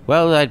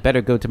 Well, I'd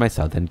better go to my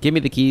cell then. Give me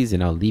the keys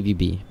and I'll leave you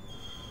be.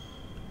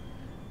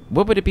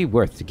 What would it be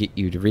worth to get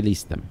you to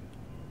release them?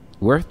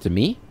 Worth to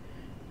me?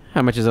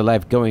 How much is a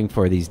life going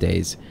for these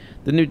days?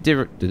 The new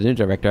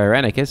director,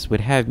 Irenicus, would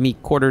have me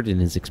quartered in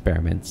his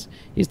experiments.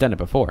 He's done it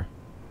before.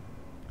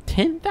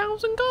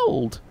 10,000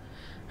 gold!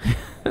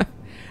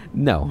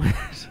 No.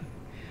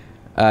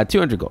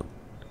 200 gold.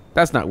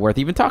 That's not worth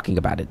even talking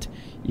about it.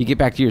 You get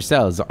back to your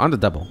cells on the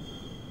double.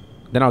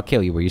 Then I'll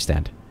kill you where you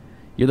stand.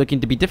 You're looking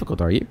to be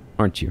difficult, are you?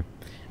 Aren't you?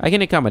 I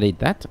can accommodate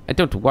that. I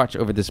don't watch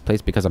over this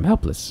place because I'm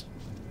helpless.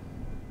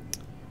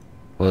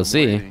 We'll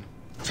see. Waiting.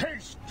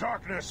 Taste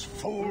darkness,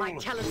 fool. My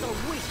talents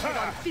are wasted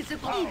on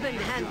physical, even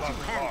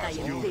hand-to-hand I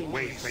You have been.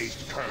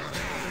 way-faced cur.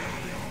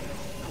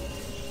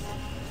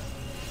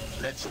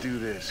 Let's do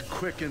this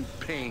quick and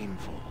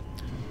painful.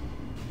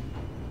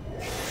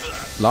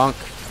 Lonk.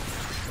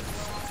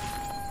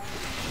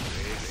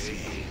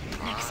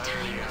 Next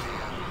time.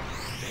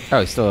 Oh,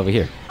 he's still over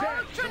here.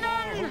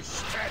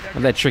 Oh,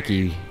 that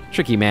tricky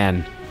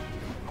man.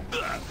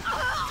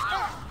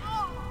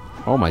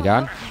 Oh my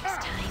god.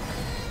 Next time.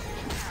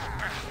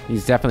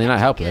 He's definitely not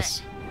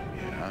helpless.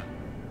 Yeah?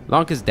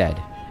 Lonk is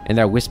dead, and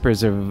there are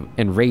whispers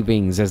and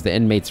ravings as the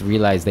inmates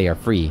realize they are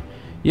free.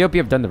 You hope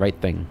you have done the right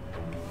thing.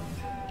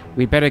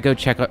 We'd better go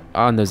check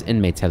on those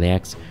inmates,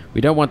 Heliax.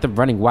 We don't want them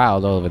running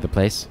wild all over the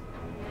place.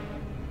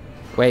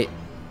 Wait.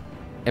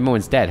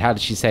 Imoen's dead. How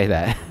did she say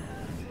that?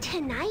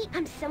 Tonight,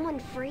 I'm someone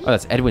free? Oh,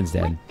 that's Edwin's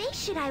dead. What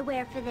face should I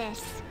wear for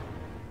this?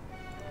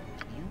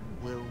 You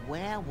will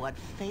wear what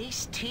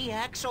face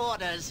TX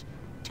orders.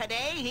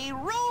 Today he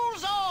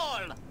rules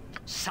all!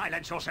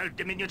 Silence yourself,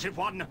 diminutive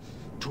one.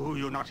 Do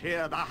you not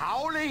hear the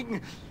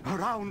howling?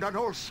 Around on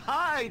all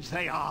sides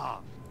they are.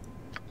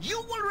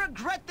 You will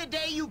regret the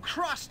day you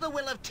cross the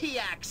will of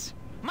TX.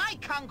 My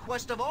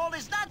conquest of all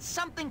is not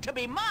something to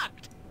be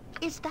mocked.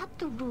 Is that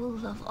the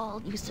rule of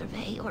all you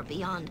survey or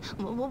beyond?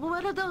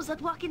 What are those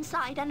that walk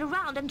inside and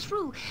around and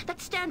through,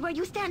 that stand where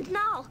you stand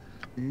now?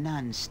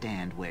 None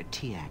stand where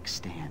Tiax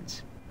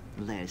stands,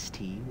 lest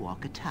he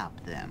walk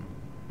atop them.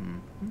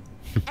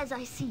 As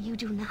I see you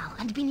do now,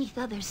 and beneath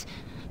others,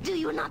 do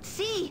you not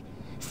see?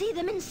 See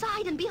them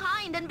inside and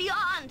behind and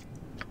beyond.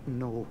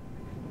 No,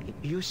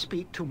 you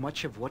speak too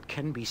much of what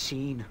can be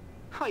seen.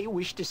 I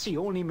wish to see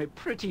only my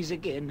pretties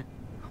again.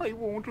 I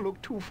won't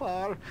look too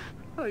far,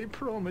 I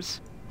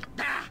promise.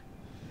 Ah!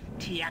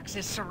 Tiax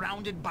is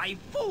surrounded by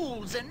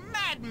fools and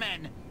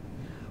madmen.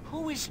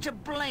 Who is to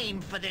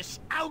blame for this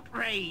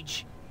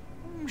outrage?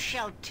 Whom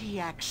shall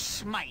Tiax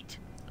smite?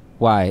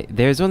 Why,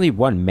 there's only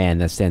one man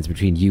that stands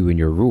between you and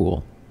your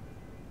rule.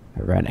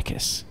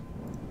 Irenicus.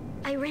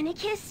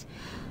 Irenicus?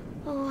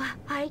 Oh,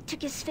 I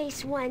took his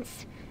face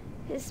once.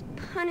 His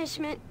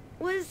punishment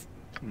was...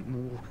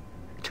 No,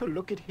 to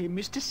look at him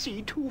is to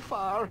see too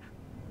far.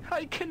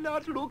 I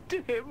cannot look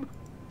to him.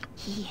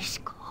 He is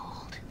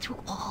called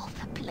through all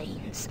the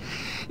plains.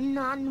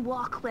 None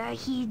walk where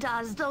he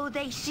does, though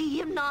they see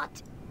him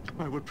not.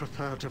 I would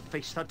prefer to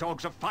face the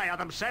dogs of fire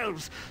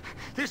themselves.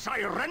 This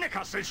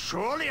Irenicus is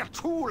surely a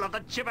tool of the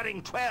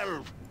Gibbering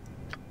 12.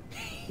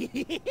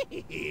 He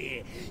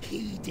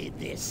did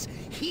this.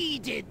 He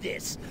did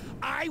this.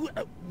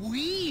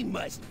 We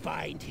must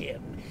find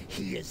him.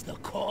 He is the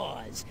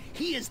cause.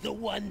 He is the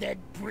one that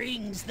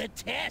brings the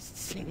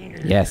tests.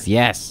 Yes,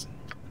 yes.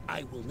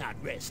 I will not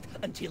rest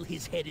until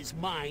his head is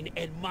mine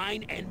and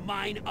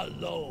mine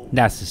alone.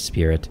 That's the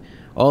spirit.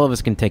 All of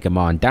us can take him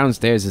on.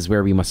 Downstairs is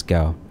where we must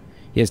go.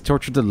 He has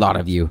tortured a lot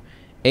of you.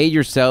 Aid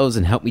yourselves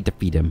and help me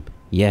defeat him.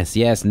 Yes,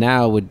 yes,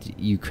 now would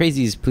you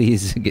crazies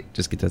please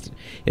just get tested.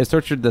 He has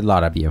tortured a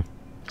lot of you.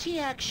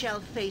 Tiax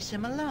shall face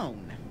him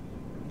alone.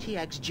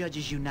 Tiax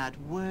judges you not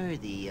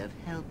worthy of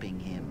helping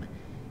him,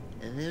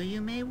 though you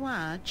may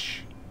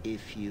watch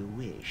if you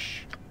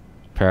wish.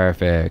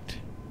 Perfect.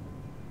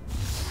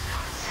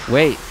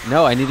 Wait,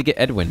 no, I need to get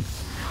Edwin.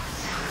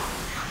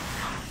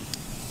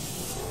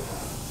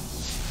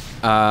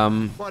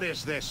 What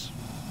is this?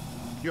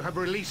 You have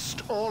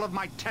released all of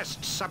my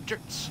test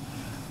subjects?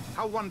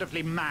 How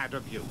wonderfully mad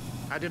of you.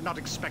 I did not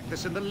expect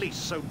this in the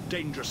least, so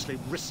dangerously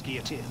risky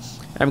it is.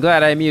 I'm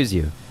glad I amuse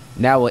you.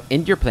 Now we'll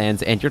end your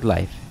plans and your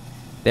life.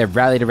 They have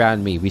rallied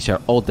around me. We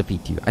shall all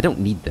defeat you. I don't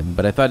need them,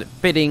 but I thought it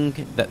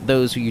fitting that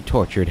those who you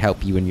tortured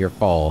help you in your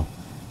fall.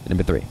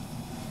 Number 3.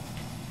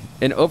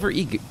 And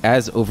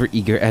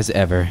overeager as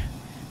ever.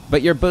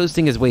 But your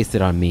boasting is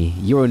wasted on me.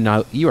 You are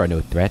no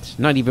threat,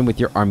 not even with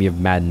your army of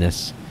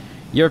madness.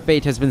 Your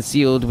fate has been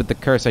sealed with the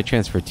curse I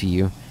transferred to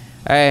you.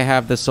 I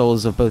have the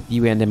souls of both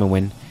you and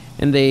Imowen,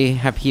 and they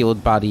have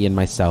healed Body and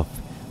myself.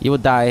 You will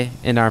die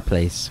in our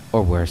place,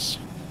 or worse.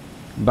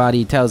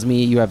 Body tells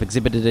me you have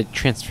exhibited a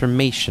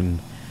transformation.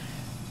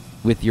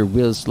 With your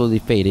will slowly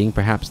fading,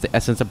 perhaps the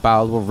essence of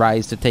Baal will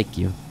rise to take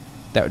you.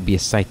 That would be a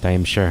sight, I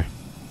am sure.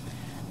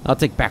 I'll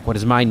take back what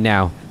is mine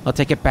now. I'll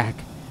take it back.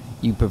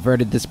 You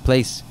perverted this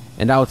place,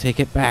 and I'll take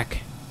it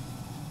back.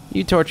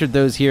 You tortured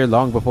those here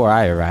long before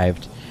I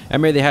arrived. I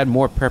merely had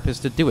more purpose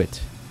to do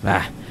it.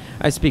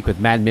 I speak with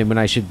madmen when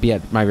I should be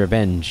at my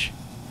revenge.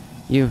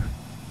 You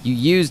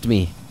used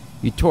me.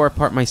 You tore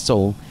apart my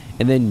soul,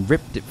 and then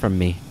ripped it from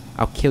me.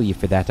 I'll kill you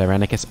for that,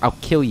 Irenicus. I'll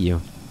kill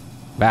you.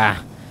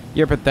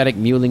 Your pathetic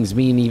mulings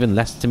mean even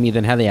less to me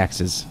than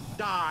Heliax's.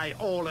 Die,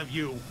 all of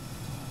you.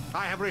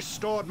 I have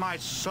restored my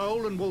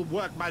soul and will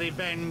work my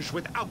revenge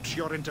without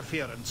your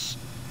interference.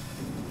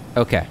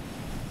 Okay.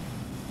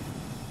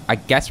 I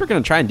guess we're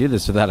gonna try and do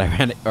this without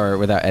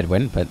without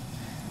Edwin, but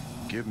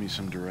give me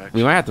some direction.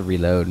 We might have to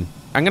reload.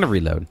 I'm gonna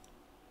reload.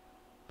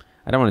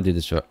 I don't want to do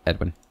this for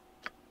Edwin.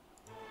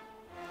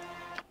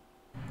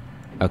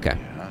 Okay.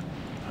 Yeah,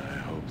 I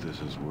hope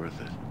this is worth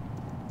it.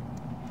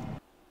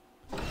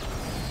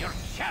 Your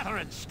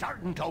chattering's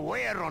starting to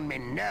wear on me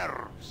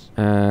nerves.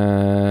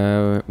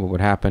 What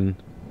would happen?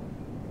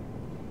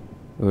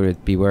 What would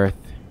it be worth?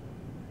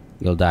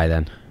 You'll die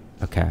then.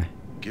 Okay.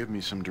 Give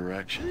me some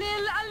direction. Lil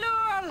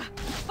Alul!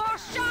 For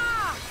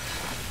sure!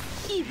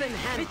 Even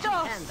hand to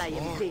hand, I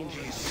am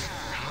dangerous.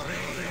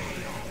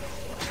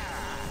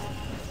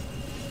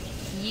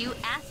 You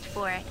asked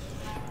for it.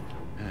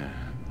 Yeah,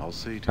 I'll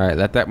see. Alright,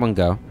 let that one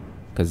go.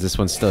 Because this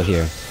one's still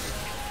here.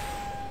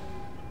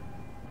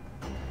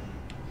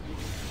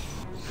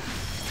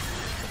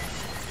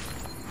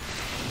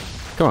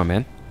 Come on,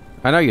 man.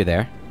 I know you're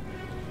there.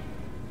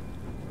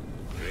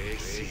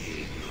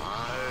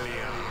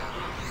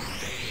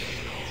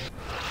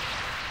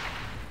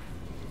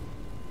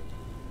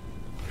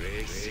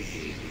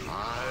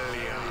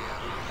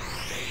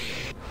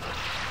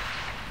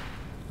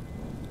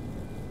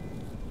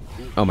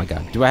 Oh my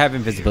god. Do I have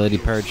invisibility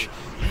purge?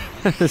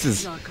 This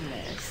is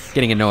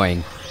getting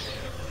annoying.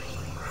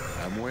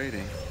 I'm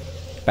waiting.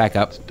 Back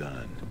up. It's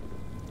done.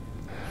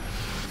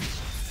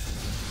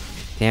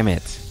 Damn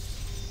it.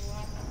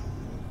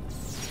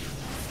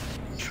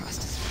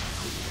 Trust is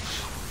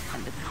foolish.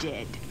 I'm the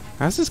dead.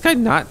 How's this guy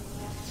not...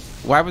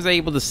 Why was I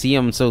able to see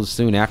him so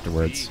soon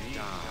afterwards?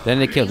 Then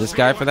they kill this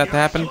guy for that to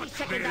happen?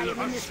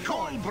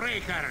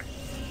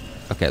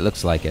 Okay, it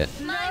looks like it.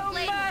 No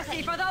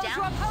mercy for those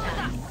who oppose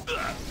us!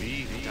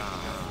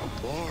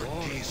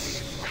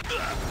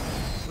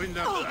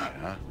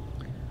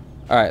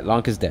 Alright,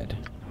 Lonk is dead.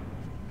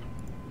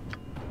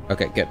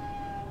 Okay, good.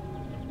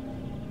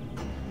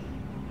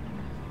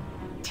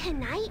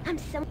 Tonight, I'm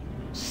so...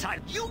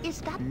 You is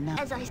that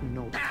as I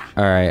know.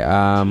 Alright,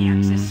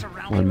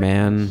 one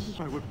man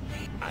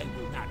I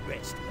will not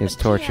rest. is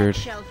tortured.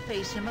 Shall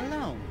face him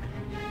alone.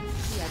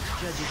 Yet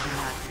judges you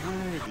not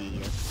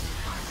worthy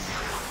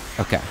of...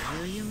 Okay.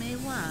 Though you may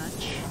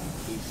watch.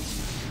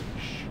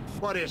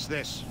 What is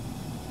this?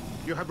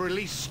 You have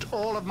released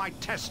all of my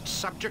test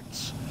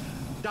subjects.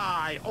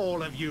 Die,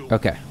 all of you.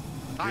 Okay.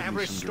 I have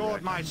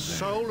restored my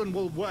soul and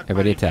will work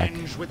Everybody my attack.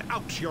 revenge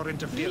without your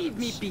interference. Leave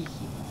me be.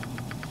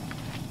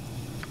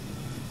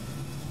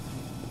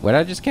 What did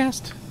I just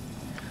cast?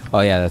 Oh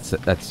yeah,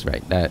 that's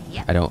right. That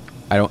I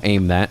don't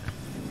aim that.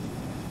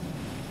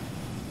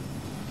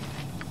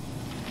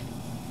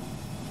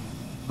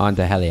 On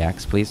to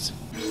Heliax, please.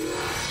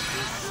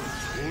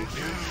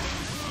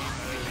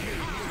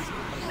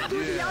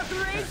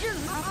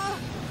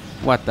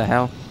 What the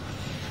hell?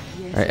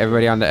 Alright,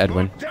 everybody on to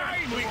Edwin.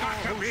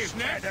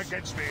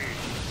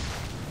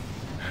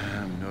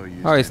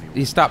 Oh,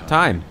 he stopped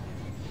time.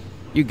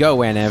 You go,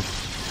 Wanev.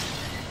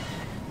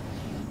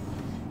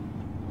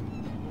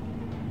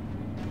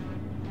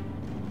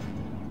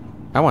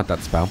 I want that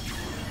spell.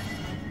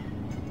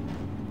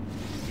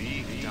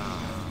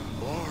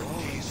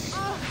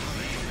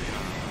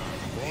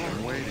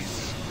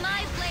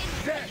 My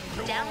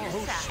blade down the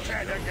south.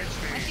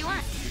 What do you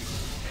want?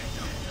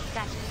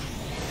 Gotcha.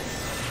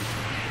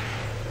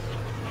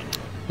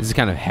 This is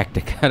kind of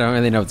hectic. I don't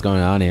really know what's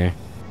going on here.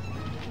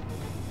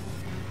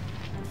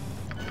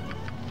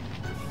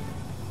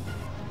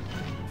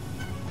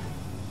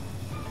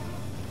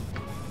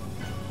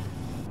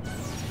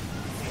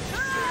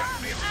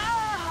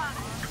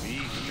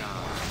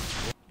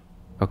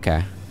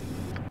 Okay.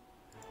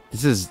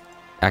 This is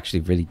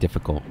actually really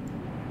difficult.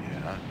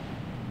 Yeah.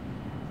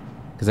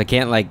 Because I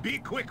can't, like... Be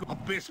quick,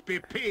 Abyss, be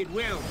paid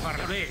well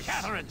for this.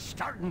 Catherine's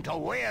starting to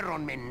wear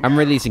on me now. I'm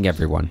releasing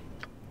everyone.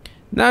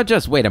 Now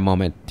just wait a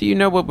moment. Do you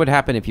know what would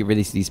happen if you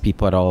release these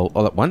people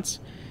all at once?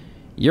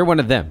 You're one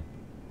of them.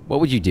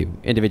 What would you do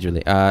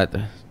individually?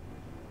 Give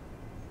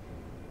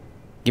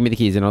me the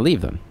keys and I'll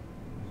leave them.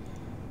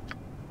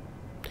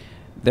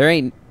 There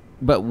ain't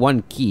but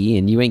one key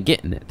and you ain't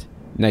getting it.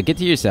 Now get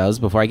to yourselves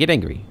before I get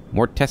angry.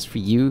 More tests for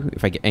you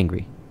if I get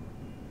angry.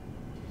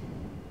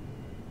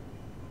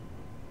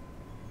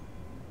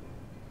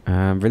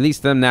 Release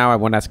them now. I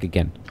won't ask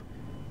again.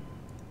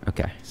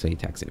 Okay, so he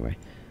attacks anyway.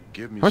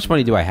 How much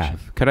money do I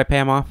have? Could I pay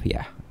him off?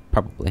 Yeah,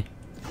 probably.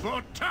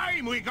 For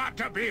time we got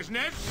to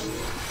business.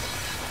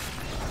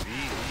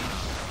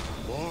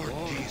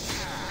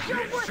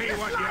 Let's see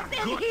what your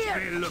guts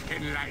be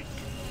looking like.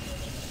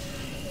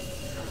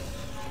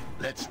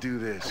 Let's do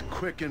this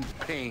quick and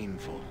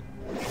painful.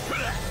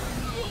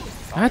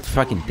 God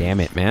fucking damn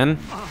it, man.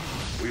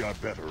 We are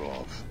better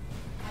off.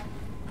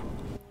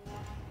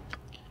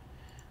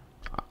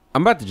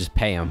 I'm about to just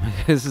pay him.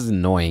 This is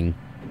annoying.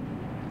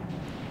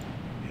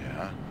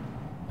 Yeah.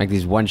 Like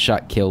these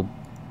one-shot kill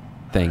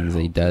things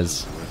that he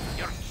does.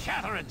 Your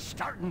Catherine's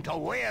starting to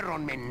wear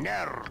on me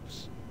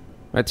nerves.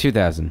 At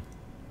 2,000.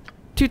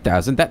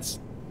 2,000? That's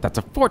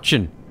a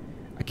fortune.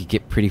 I could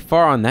get pretty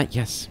far on that.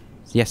 Yes.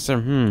 Yes,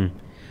 sir.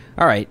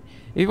 Alright.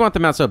 If you want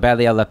them out so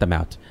badly, I'll let them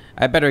out.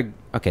 I better...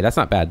 Okay, that's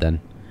not bad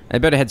then. I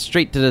better head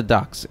straight to the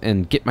docks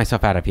and get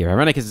myself out of here.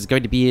 Irenicus is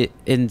going to be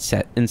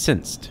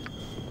incensed.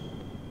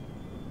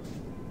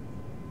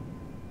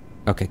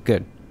 Okay,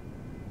 good.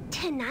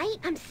 Tonight,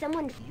 I'm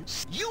someone...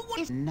 You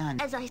is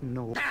none as I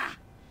know.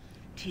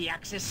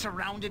 Tiax is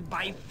surrounded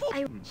by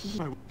fools.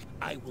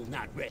 I will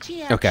not rest.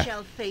 Tiax Okay.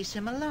 shall face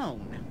him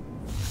alone.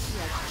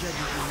 Tiax judges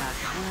you not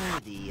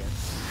worthy of...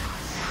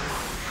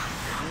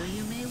 Though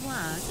you may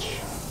watch.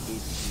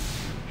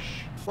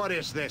 What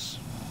is this?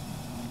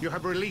 You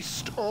have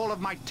released all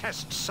of my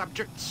test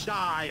subjects.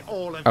 Die,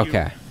 all of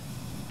Okay. you.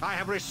 I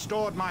have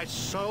restored my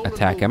soul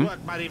Attack and will him.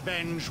 work my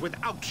revenge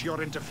without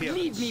your interference.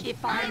 Leave me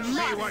if I Let's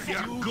see what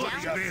your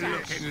guts be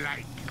looking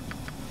like.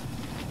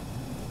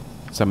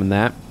 Summon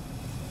that.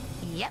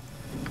 Yep.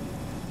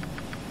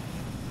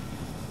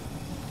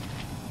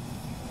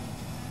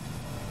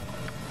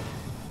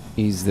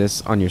 Use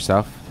this on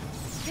yourself.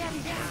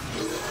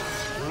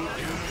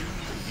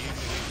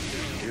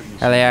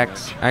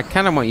 Heliax, I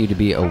kind of want you to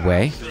be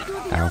away.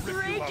 Ow.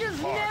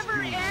 Outrageous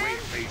never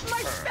ends.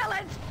 My spell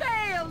has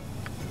failed.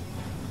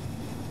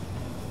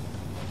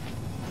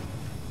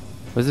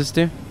 What does this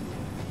do?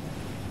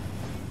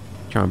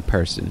 Charm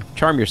person.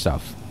 Charm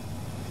yourself.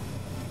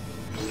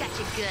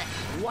 Gotcha good.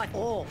 What?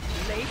 Oh,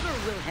 labor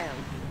will help.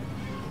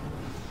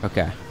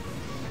 Okay.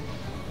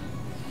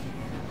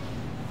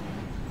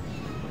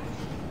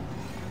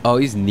 Oh,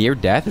 he's near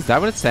death? Is that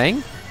what it's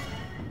saying?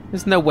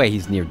 There's no way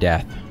he's near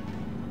death.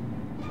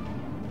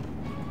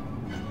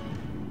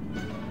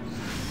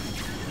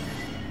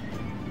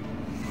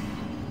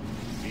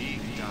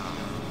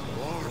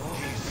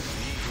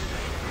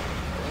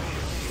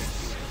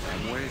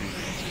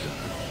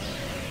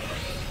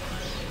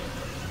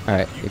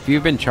 Alright, if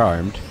you've been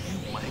charmed,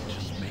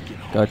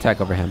 go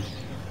attack over him.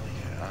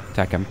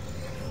 Attack him.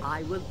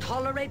 I will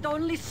tolerate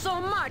only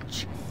so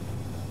much.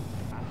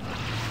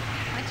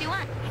 What do you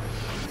want?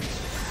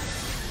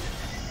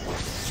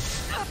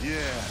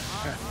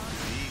 Yeah.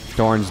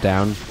 Dorn's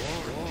down.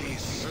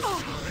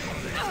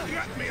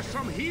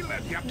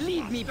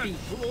 Leave me be.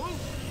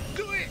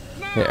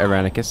 Hit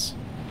Irenicus.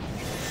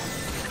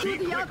 Do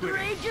the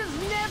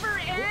outrages never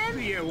end?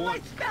 My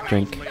spelling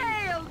Drink.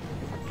 failed.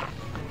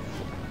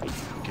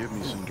 Give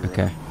me some drink.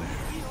 Okay.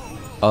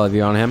 All of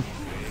you on him.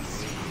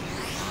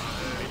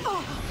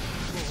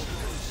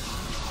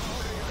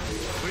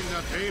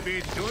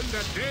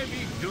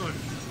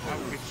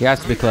 He has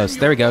to be close.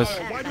 There he goes.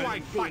 Why do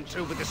I fight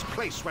over this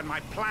place when my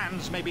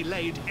plans may be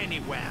laid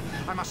anywhere?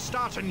 I must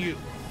start anew.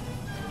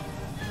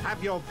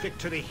 Have your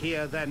victory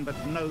here then,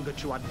 but know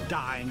that you are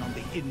dying on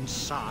the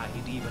inside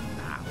even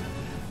now.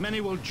 Many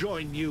will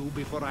join you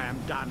before I am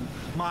done.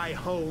 My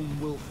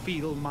home will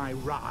feel my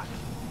wrath.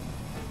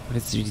 What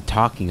is he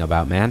talking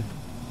about, man?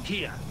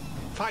 Here,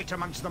 fight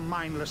amongst the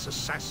mindless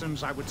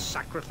assassins I would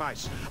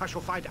sacrifice. I shall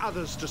fight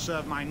others to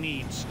serve my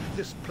needs.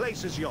 This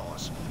place is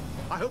yours.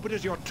 I hope it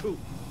is your too.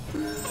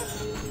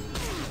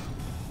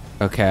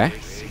 Okay.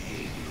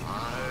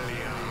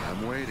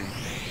 I'm waiting.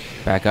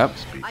 Back up.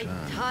 I'm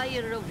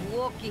tired of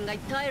walking. I'm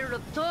tired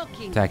of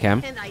talking. Attack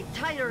him. And I'm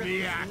tired of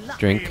this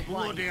Drink.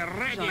 body.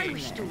 I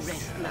wish to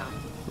rest now.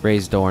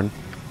 Raise Dorn.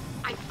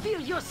 I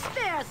feel your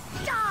stares.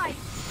 Die!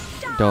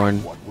 Die!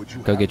 Dorn,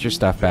 go get your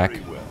stuff back.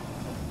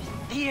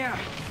 Here.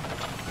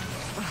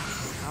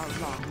 How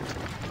long?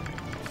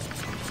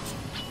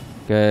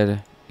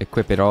 Good.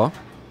 Equip it all.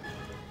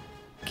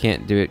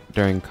 Can't do it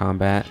during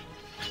combat.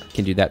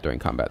 Can do that during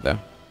combat, though.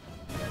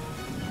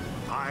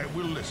 I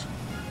will listen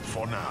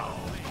for now.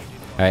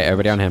 Alright,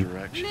 everybody on him.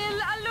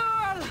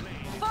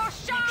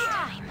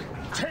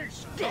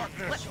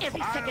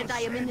 Every second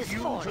I am in this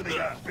fort.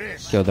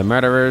 Kill the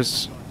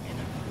murderers.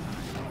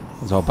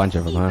 There's a whole bunch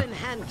of them, huh? Even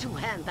hand to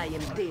hand I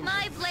am dead.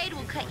 My blade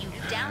will cut you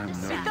down to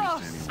size.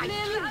 Oh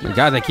my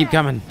God, they keep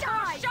coming.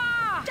 Die!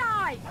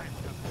 Die!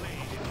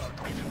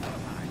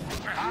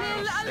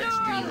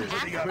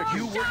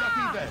 You were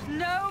lucky then.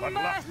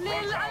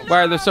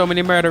 Why are there so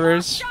many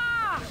murderers?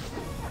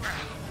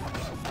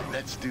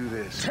 Let's do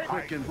this.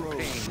 Quick and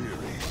pain.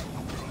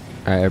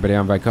 Alright, everybody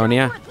on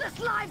Viconia. Worthless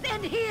lives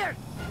end here.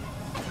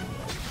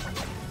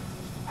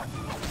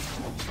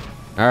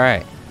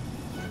 Alright.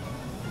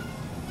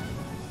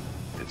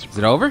 Is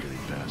it over?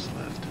 Fast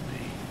left to me.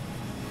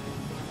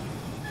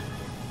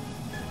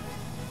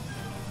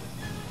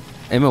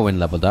 Imowin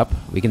leveled up.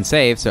 We can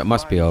save, so it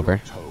must be over.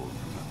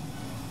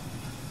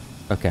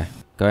 Okay.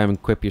 Go ahead and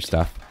equip your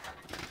stuff.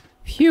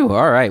 Phew,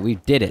 alright, we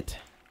did it.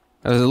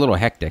 That was a little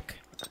hectic.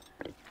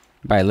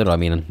 By a little, I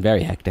mean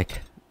very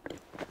hectic.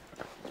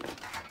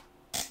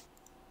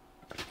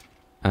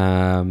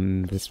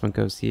 This one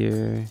goes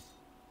here.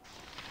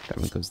 That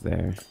one goes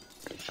there.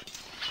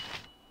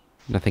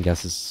 Nothing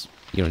else is...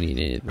 You don't need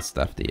any of this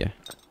stuff, do you?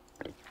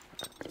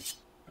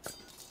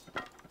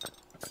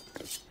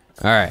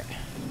 Alright.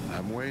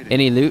 I'm waiting.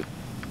 Any loot?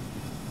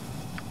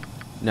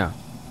 No.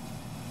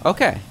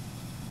 Okay.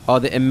 All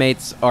the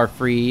inmates are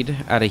freed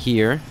out of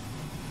here.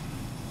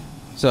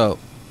 So,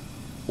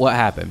 what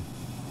happened?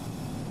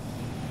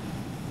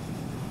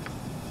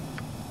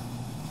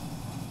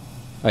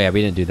 Oh yeah,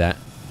 we didn't do that.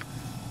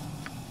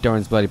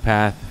 Dorn's Bloody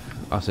Path.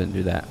 Also didn't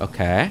do that.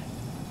 Okay.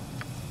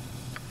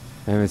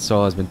 Raymond's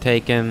soul has been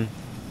taken.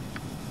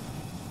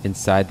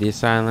 Inside the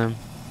asylum.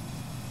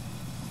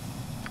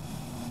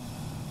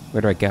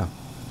 Where do I go?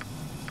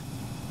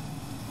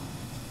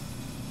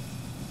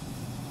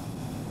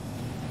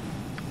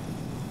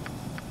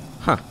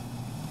 Huh.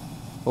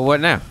 Well,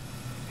 what now?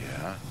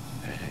 Yeah.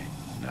 Hey,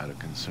 not a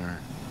concern.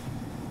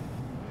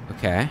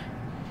 Okay.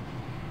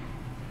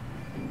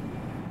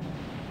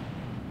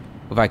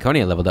 Well,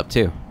 Viconia leveled up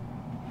too.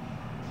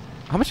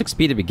 How much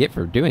XP did we get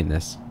for doing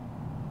this?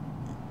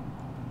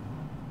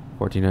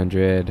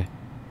 1400.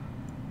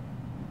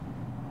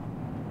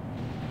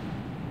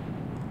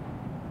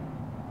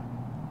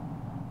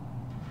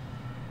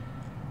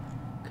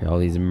 Okay, all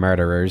these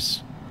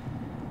murderers.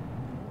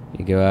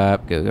 You go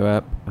up, go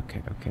up.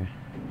 Okay, okay.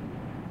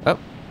 Oh.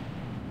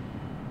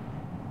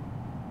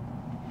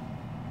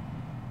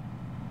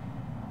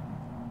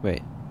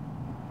 Wait.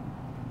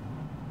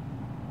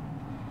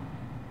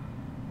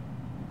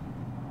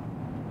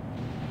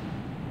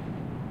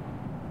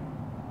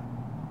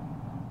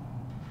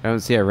 I don't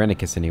see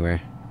Irenicus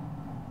anywhere.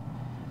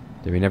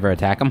 Did we never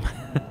attack him?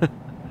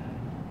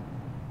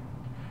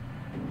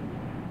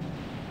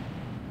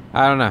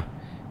 I don't know.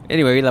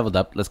 Anyway, we leveled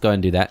up. Let's go ahead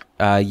and do that.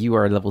 You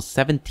are level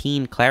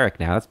 17 cleric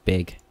now. That's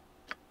big.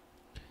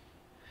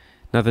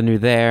 Nothing new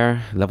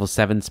there. Level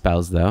 7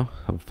 spells, though.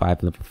 Level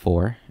 5, level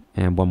 4.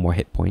 And one more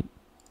hit point.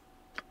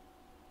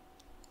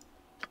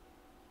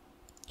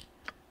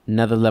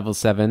 Another level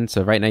 7.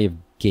 So right now you have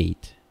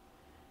Gate.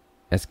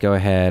 Let's go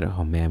ahead.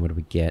 Oh man, what do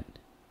we get?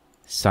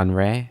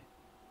 Sunray.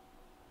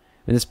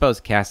 When the spell is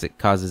cast, it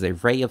causes a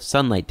ray of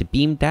sunlight to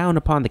beam down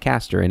upon the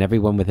caster and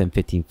everyone within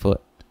 15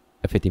 foot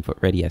a 15-foot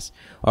radius.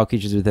 All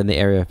creatures within the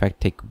area of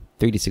effect take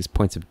 36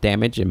 points of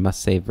damage and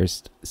must save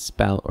first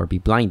spell or be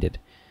blinded.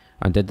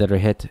 Undead that are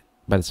hit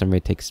by the summary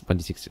takes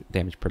 26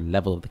 damage per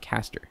level of the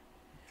caster.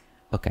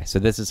 Okay, so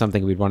this is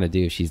something we'd want to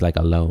do if she's like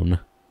alone.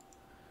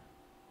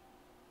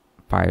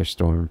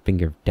 Firestorm,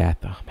 Finger of Death.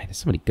 Oh man, there's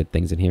so many good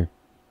things in here.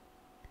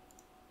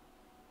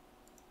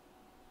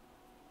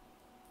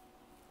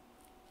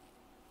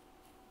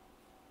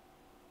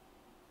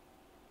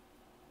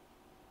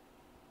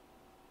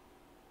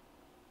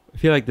 I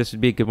feel like this would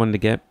be a good one to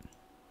get.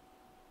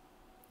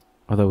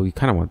 Although we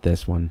kind of want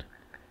this one.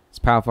 This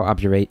powerful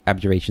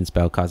abjuration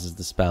spell causes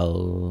the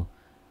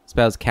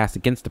spells cast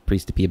against the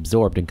priest to be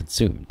absorbed and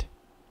consumed.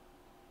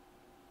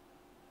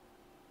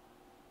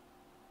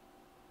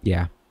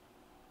 Yeah.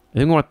 I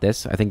think we want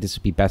this. I think this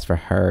would be best for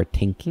her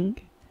tinking,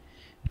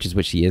 which is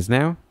what she is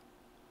now.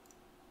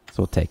 So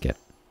we'll take it.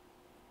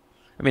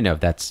 Let me know if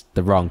that's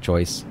the wrong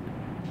choice.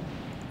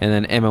 And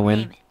then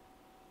Emma-Win.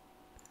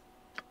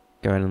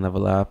 Go ahead and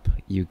level up.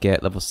 You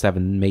get level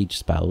 7 mage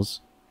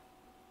spells.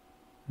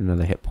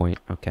 Another hit point.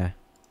 Okay.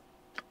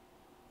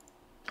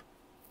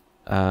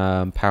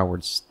 Power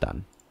word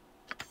stun.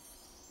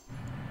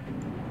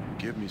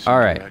 Give me some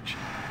Alright. direction.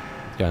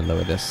 Let's go and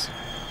lower this.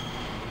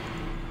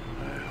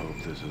 I hope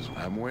this is...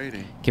 I'm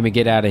waiting. Can we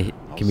get out of...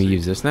 Can we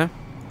use this now?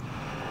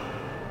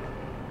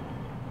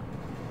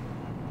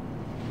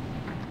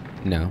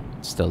 No.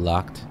 It's still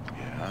locked.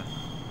 Yeah.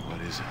 What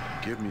is it?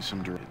 Give me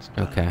some direction.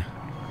 Okay.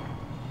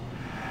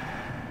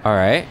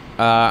 Alright.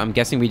 I'm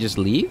guessing we just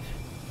leave?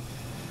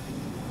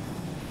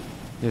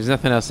 There's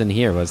nothing else in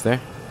here, was there?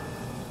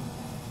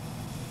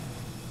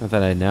 Not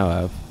that I know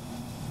of.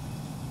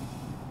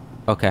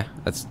 Okay,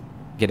 let's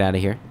get out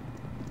of here.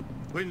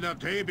 When the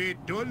day be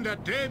done, the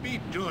day be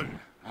done.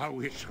 I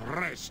wish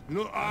rest,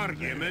 no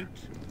argument.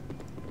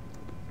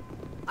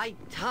 I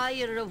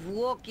tire of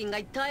walking,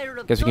 I tire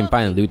of Guess we can talking,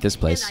 finally loot this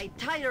place. And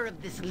I tire of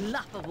this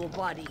laughable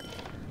body.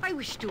 I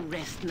wish to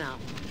rest now.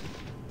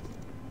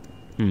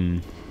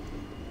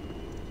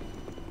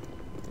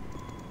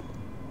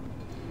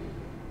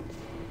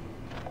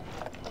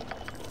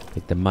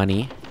 Take the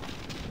money.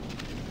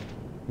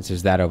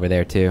 There's that over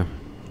there too.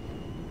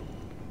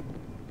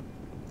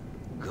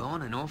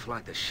 Gone and off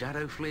like the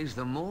shadow flees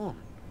the morn.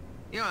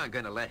 You aren't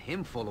gonna let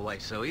him fall away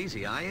so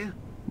easy, are you?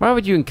 Why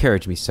would you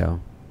encourage me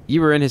so?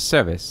 You were in his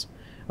service.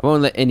 I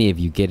won't let any of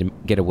you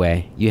get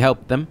away. You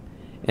helped them,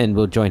 and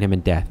we'll join him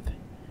in death.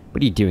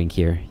 What are you doing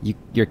here?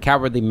 Your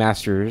cowardly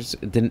masters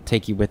didn't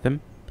take you with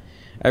them?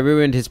 I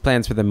ruined his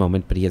plans for the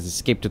moment, but he has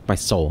escaped with my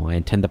soul. I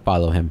intend to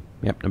follow him.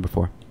 Yep, number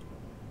 4.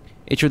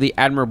 A truly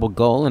admirable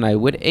goal, and I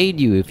would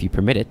aid you if you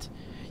permit it.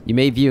 You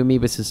may view me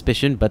with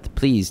suspicion, but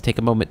please take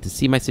a moment to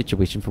see my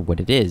situation for what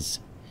it is.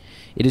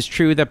 It is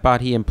true that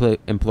Bati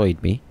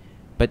employed me,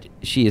 but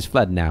she is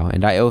fled now,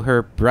 and I owe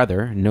her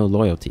brother no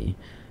loyalty.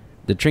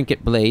 The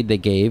trinket blade they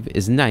gave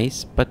is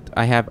nice, but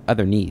I have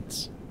other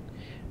needs.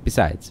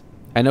 Besides,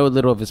 I know a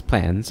little of his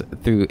plans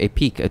through a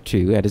peek or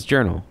two at his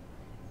journal.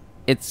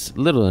 It's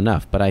little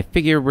enough, but I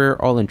figure we're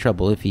all in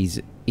trouble if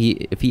he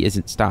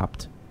isn't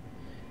stopped.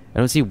 I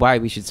don't see why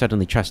we should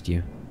suddenly trust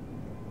you.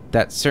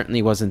 That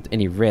certainly wasn't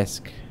any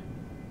risk.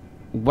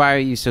 Why are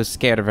you so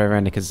scared of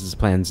Irenicus'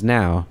 plans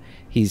now?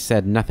 He's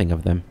said nothing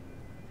of them.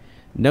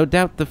 No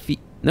doubt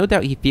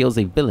he feels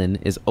a villain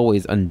is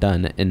always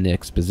undone in the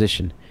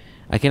exposition.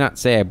 I cannot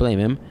say I blame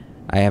him.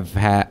 I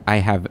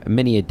have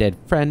many a dead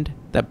friend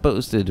that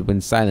boasted when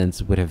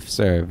silence would have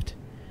served.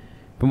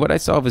 From what I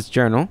saw of his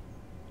journal,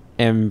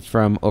 and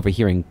from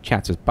overhearing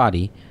chats with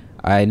Bati,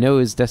 I know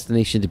his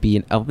destination to be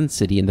an elven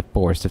city in the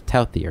forest of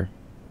Tethir.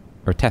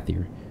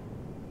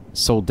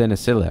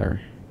 Soldenisilar.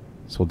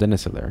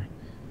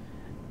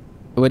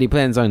 What he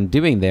plans on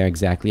doing there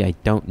exactly, I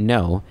don't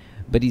know,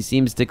 but he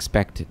seems to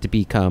expect to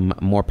become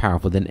more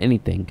powerful than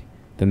anything,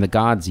 than the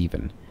gods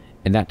even,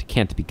 and that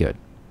can't be good.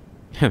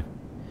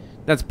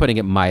 That's putting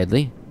it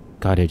mildly.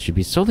 Godhead should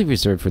be solely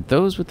reserved for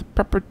those with the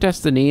proper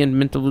destiny and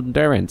mental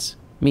endurance.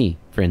 Me,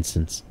 for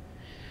instance.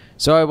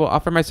 So I will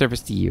offer my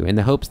service to you in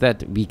the hopes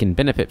that we can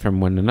benefit from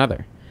one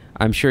another.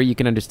 I'm sure you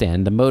can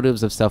understand the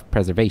motives of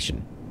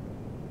self-preservation.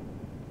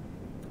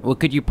 What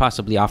could you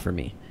possibly offer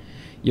me?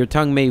 Your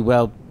tongue may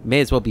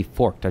as well be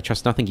forked. I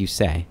trust nothing you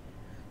say.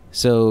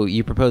 So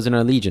you propose an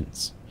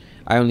allegiance.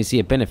 I only see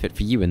a benefit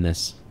for you in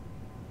this.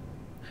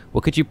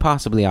 What could you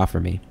possibly offer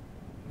me?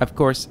 Of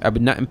course, I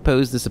would not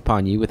impose this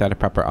upon you without a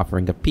proper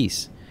offering of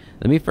peace.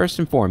 Let me first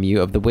inform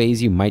you of the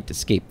ways you might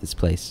escape this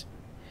place.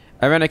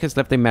 Irenicus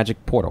left a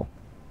magic portal.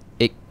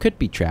 It could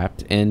be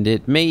trapped, and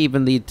it may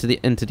even lead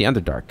into the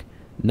Underdark.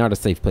 Not a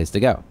safe place to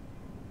go.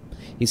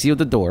 He sealed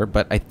the door,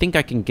 but I think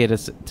I can get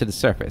us to the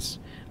surface.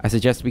 I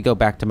suggest we go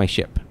back to my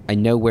ship. I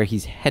know where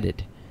he's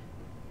headed.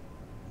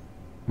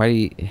 Why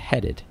he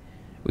headed?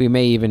 We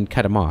may even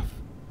cut him off.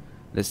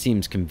 That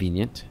seems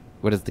convenient.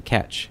 What is the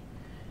catch?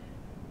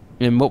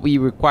 And what will you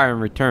require in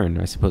return?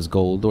 I suppose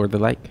gold or the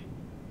like?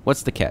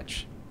 What's the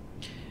catch?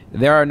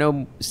 There are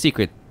no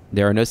secret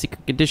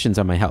conditions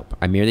on my help.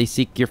 I merely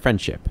seek your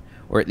friendship,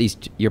 or at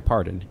least your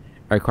pardon.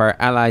 I require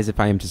allies if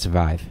I am to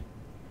survive.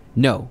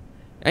 No,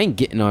 I ain't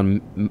getting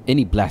on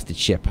any blasted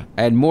ship.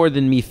 I had more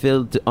than me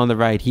filled on the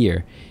ride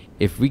here.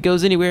 If we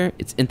goes anywhere,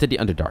 it's into the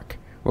Underdark.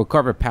 We'll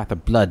carve a path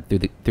of blood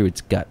through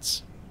its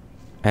guts.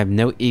 I have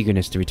no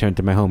eagerness to return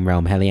to my home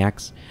realm,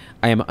 Heliax.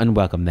 I am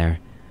unwelcome there.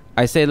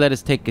 I say let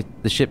us take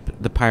the ship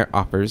the pirate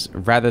offers,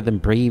 rather than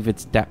brave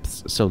its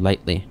depths so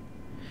lightly.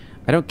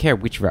 I don't care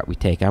which route we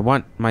take. I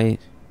want my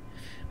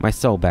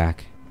soul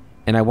back,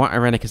 and I want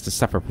Irenicus to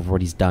suffer before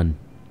he's done.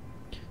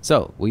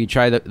 So, will you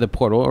try the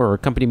portal or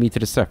accompany me to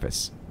the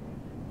surface?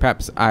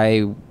 Perhaps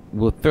I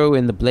will throw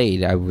in the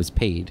blade I was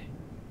paid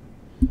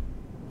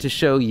to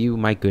show you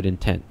my good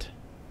intent.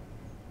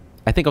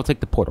 I think I'll take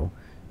the portal.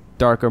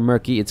 Dark or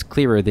murky, it's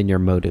clearer than your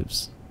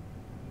motives.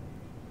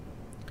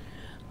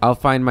 I'll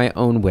find my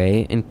own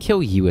way and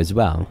kill you as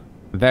well.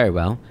 Very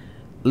well.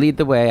 Lead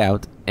the way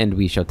out, and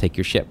we shall take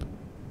your ship.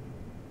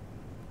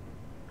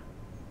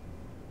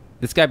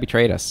 This guy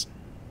betrayed us.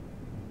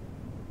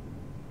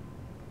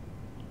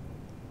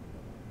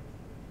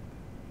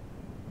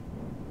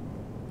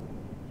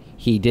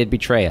 He did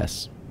betray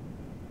us.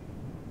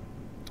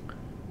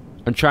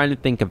 I'm trying to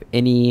think of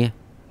any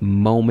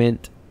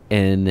moment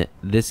in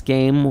this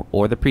game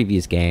or the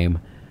previous game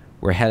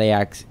where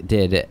Heliax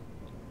did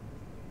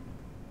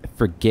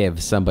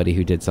forgive somebody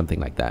who did something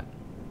like that.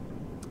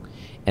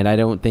 And I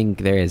don't think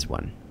there is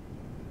one.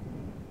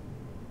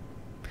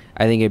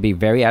 I think it'd be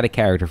very out of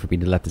character for me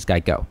to let this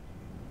guy go.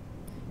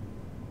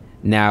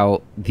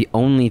 Now, the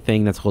only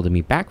thing that's holding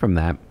me back from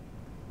that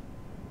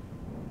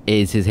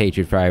is his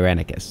hatred for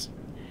Irenicus.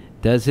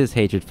 Does his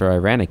hatred for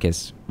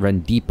Irenicus run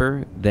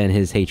deeper than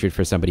his hatred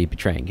for somebody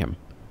betraying him?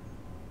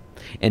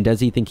 And does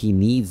he think he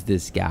needs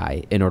this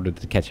guy in order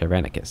to catch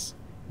Irenicus?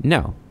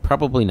 No,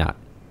 probably not.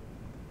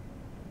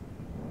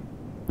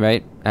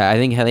 Right? I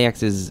think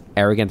Heliax is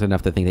arrogant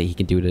enough to think that he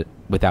can do it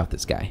without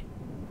this guy.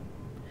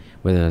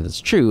 Whether that's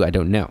true, I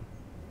don't know.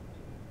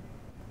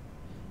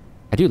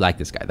 I do like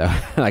this guy, though.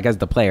 Like, as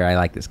the player, I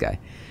like this guy.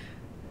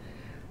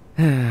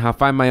 I'll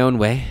find my own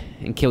way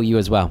and kill you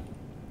as well.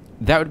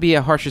 That would be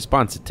a harsh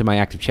response to my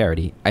act of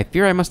charity. I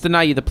fear I must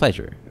deny you the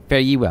pleasure. Fare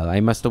ye well, I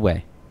must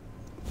away.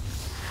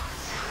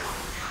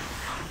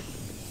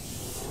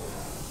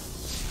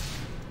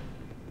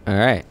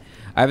 Alright.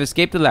 I have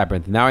escaped the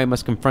labyrinth. Now I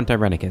must confront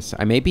Irenicus.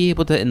 I may be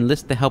able to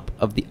enlist the help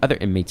of the other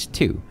inmates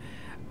too.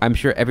 I'm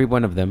sure every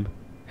one of them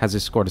has a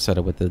score to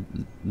settle with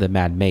the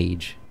mad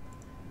mage.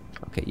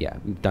 Okay, yeah,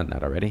 we've done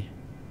that already.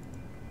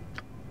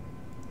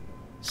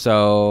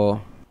 So...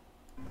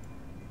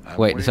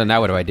 Wait, so now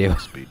what do I do?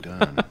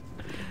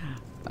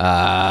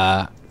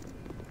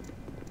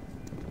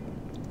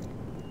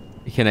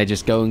 Can I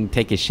just go and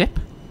take his ship?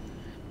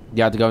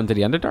 You have to go into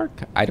the Underdark?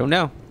 I don't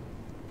know.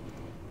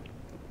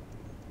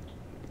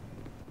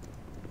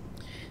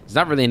 There's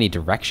not really any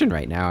direction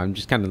right now. I'm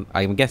just kind of...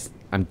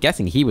 I'm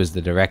guessing he was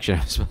the direction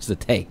I was supposed to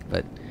take,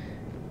 but...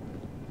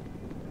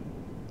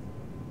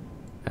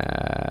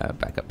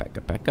 back up, back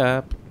up, back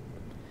up.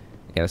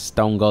 I got a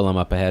stone golem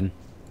up ahead.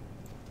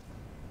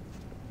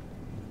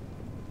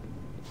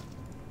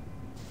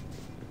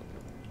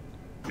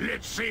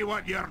 Let's see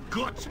what your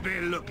guts be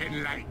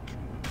looking like.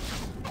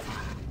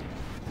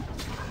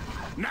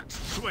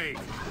 Next swing.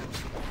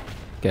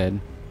 Good.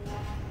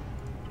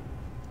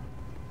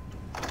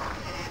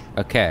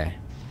 Okay.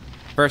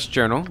 First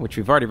journal, which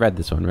we've already read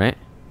this one, right?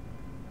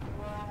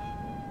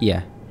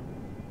 Yeah.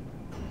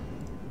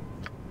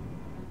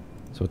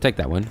 So we'll take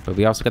that one, but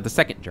we also got the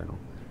second journal.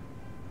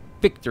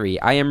 Victory,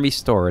 I am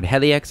restored.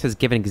 Heliax has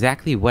given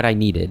exactly what I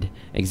needed,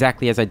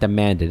 exactly as I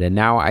demanded, and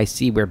now I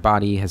see where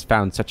body has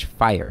found such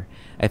fire.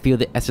 I feel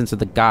the essence of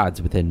the gods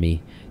within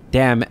me.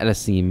 Damn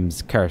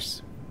Elasim's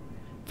curse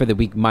for the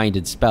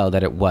weak-minded spell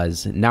that it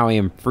was. Now I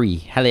am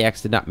free.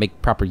 Heliax did not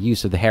make proper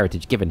use of the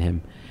heritage given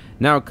him.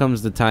 Now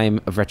comes the time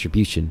of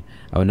retribution.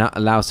 I will not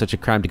allow such a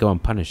crime to go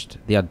unpunished.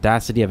 The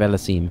audacity of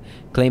Elasim,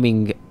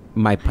 claiming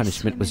my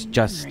punishment was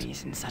just.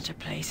 Memories in such a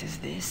place as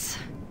this.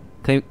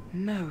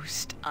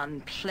 Most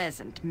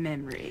unpleasant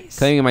memories.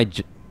 Claiming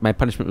my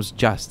punishment was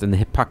just, and the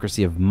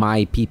hypocrisy of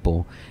my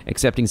people,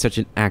 accepting such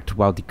an act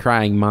while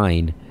decrying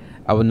mine.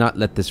 I will not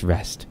let this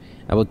rest.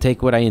 I will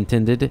take what I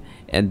intended,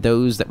 and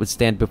those that would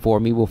stand before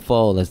me will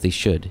fall as they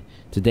should.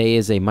 Today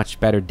is a much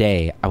better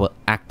day. I will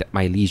act at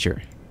my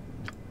leisure.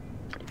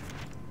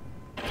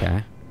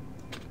 Okay.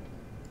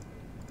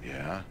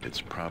 Yeah,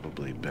 it's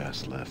probably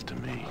best left to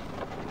me.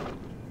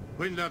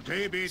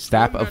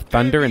 Staff of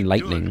Thunder and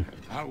Lightning.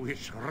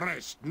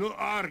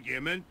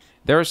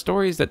 There are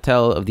stories that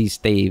tell of these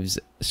staves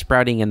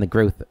sprouting in the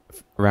growth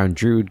around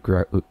druid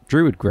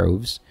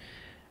groves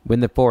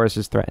when the forest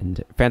is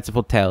threatened.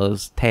 Fanciful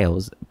tales,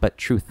 but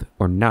truth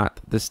or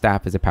not, the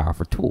staff is a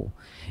powerful tool.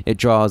 It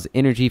draws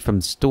energy from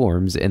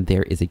storms, and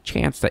there is a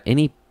chance that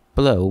any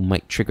blow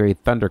might trigger a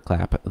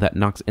thunderclap that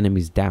knocks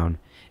enemies down.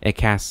 It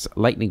casts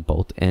lightning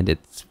bolt, and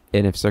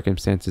if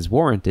circumstances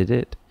warranted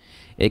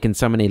it can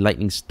summon a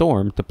lightning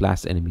storm to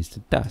blast enemies to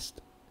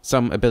dust.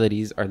 Some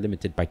abilities are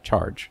limited by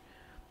charge.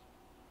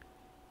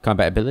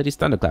 Combat abilities: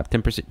 Thunderclap,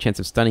 10% chance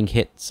of stunning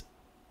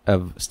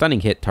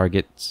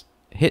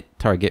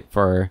target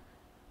for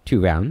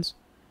 2 rounds.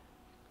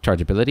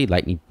 Charge ability,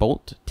 lightning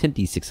bolt,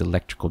 10d6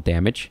 electrical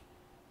damage.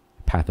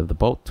 Path of the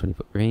bolt,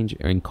 20-foot range.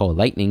 And call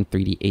lightning,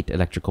 3d8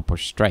 electrical per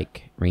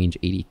strike, range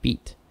 80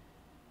 feet.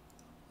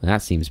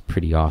 That seems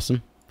pretty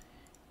awesome.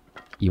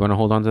 You want to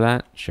hold on to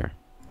that? Sure.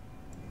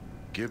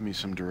 Give me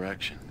some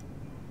direction.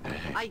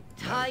 I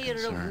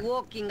tire of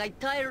walking, I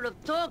tire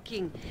of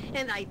talking,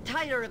 and I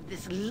tire of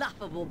this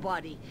laughable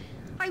body.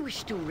 I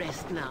wish to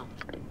rest now.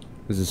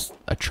 Is this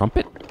a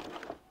trumpet?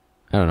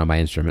 I don't know my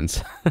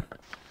instruments.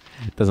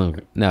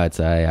 Doesn't. No, it's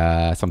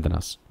a something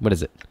else. What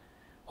is it?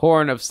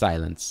 Horn of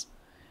silence.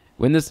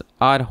 When this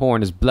odd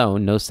horn is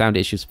blown, no sound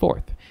issues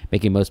forth,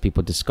 making most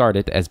people discard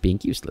it as being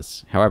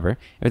useless. However,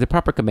 if the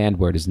proper command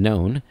word is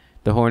known,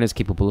 the horn is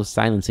capable of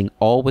silencing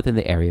all within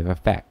the area of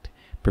effect,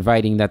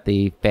 providing that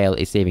they fail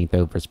a saving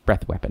throw for its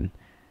breath weapon.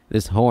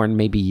 This horn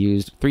may be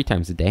used 3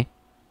 times a day.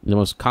 The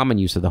most common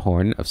use of the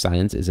horn of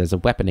silence is as a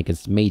weapon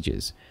against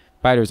mages.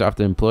 Fighters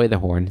often employ the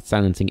horn,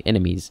 silencing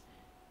enemies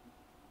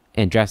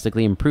and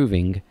drastically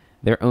improving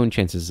their own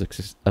chances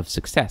of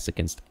success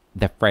against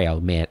the frail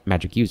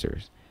magic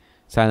users.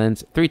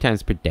 Silence 3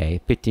 times per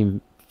day,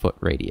 15-foot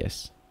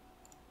radius.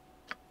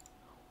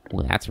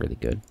 Well, that's really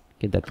good.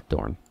 Give that to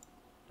Dorn.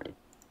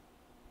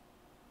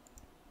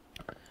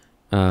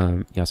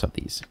 You also have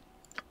these.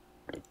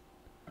 There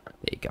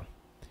you go.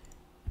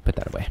 Put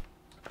that away.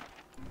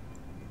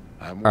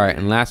 Alright,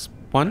 and last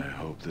one. I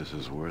hope this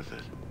is worth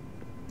it.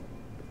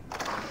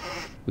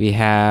 We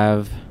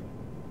have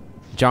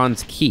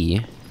John's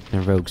key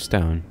and Rogue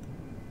Stone.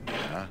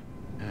 Yeah,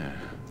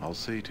 I'll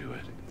see to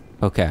it.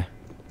 Okay.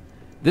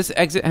 This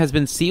exit has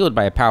been sealed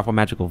by a powerful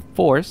magical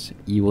force.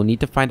 You will need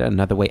to find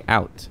another way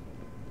out.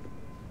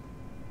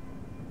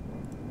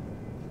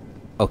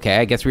 Okay,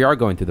 I guess we are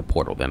going through the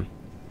portal then.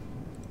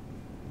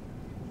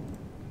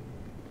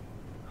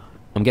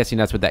 I'm guessing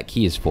that's what that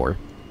key is for.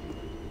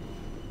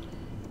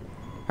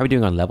 How are we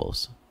doing on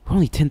levels? We're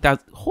only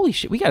 10,000. Holy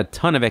shit, we got a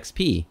ton of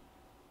XP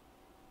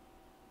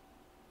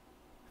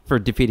for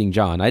defeating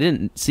John. I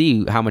didn't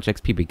see how much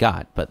XP we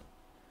got, but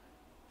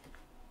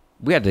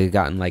we had to have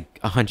gotten like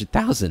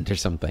 100,000 or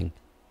something.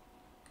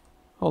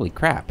 Holy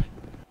crap.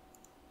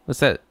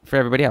 What's that for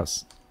everybody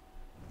else?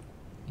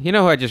 You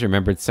know who I just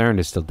remembered? CERN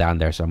is still down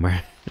there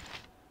somewhere.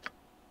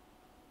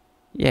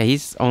 Yeah,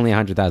 he's only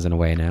 100,000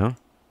 away now.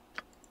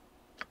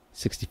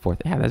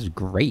 64th. Yeah, that's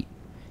great.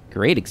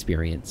 Great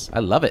experience. I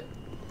love it.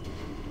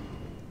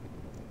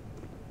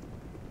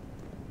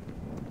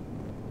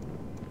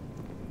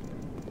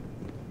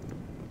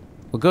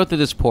 We'll go through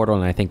this portal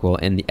and I think we'll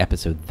end the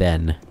episode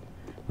then.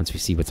 Once we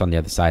see what's on the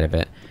other side of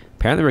it.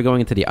 Apparently we're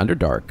going into the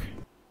Underdark.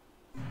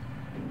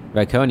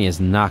 Viconia is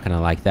not going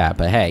to like that.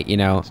 But hey, you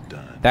know,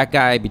 that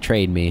guy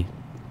betrayed me.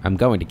 I'm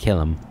going to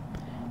kill him.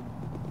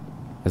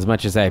 As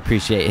much as I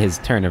appreciate his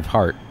turn of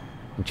heart.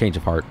 Change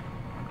of heart.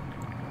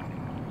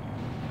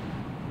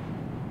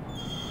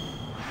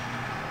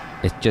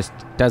 It just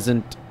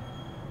doesn't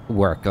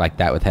work like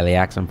that with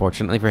Heliax,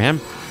 unfortunately for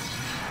him.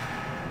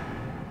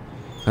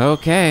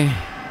 Okay.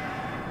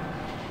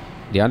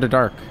 The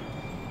Underdark.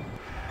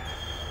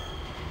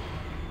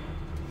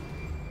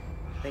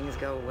 Things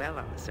go well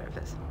on the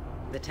surface.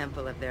 The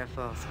temple of their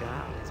false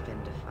god has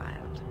been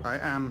defiled. I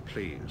am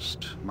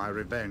pleased. My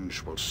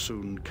revenge will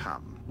soon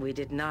come. We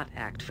did not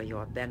act for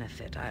your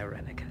benefit,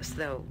 Irenicus,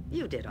 though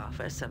you did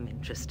offer some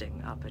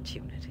interesting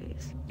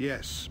opportunities.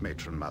 Yes,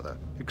 Matron Mother.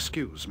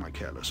 Excuse my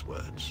careless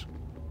words.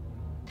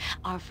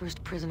 Our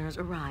first prisoners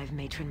arrive,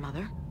 Matron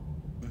Mother.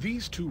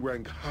 These two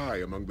rank high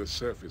among the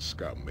surface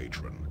scum,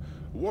 Matron.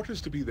 What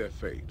is to be their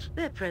fate?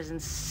 Their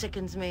presence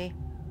sickens me.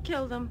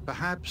 Kill them.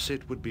 Perhaps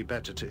it would be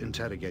better to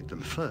interrogate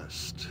them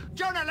first.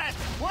 Journalist,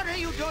 what are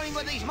you doing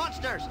with these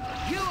monsters?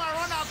 You are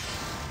on a...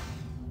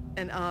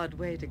 An odd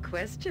way to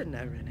question,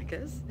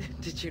 Irenicus.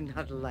 Did you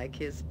not like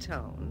his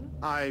tone?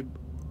 I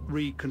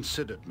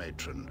reconsidered,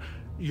 Matron.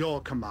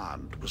 Your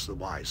command was the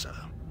wiser.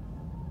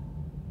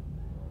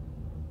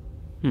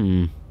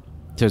 So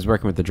he's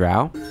working with the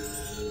Drow?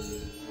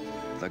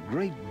 The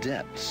great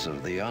depths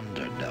of the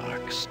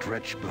Underdark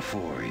stretch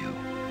before you.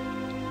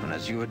 And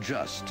as you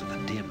adjust to the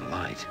dim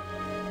light,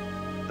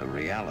 the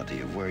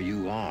reality of where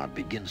you are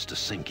begins to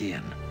sink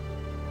in.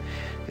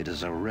 It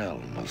is a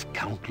realm of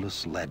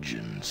countless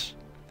legends,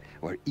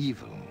 where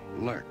evil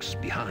lurks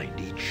behind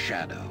each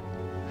shadow.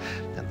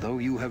 And though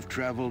you have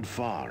traveled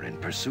far in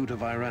pursuit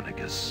of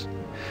Irenicus,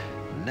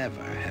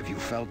 never have you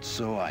felt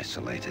so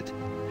isolated.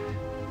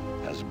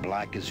 As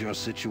black as your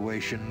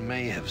situation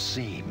may have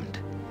seemed,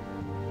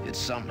 it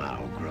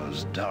somehow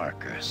grows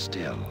darker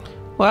still.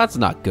 Well, that's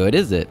not good,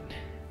 is it?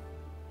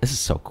 This is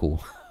so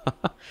cool.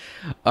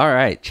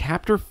 Alright,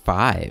 chapter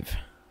 5.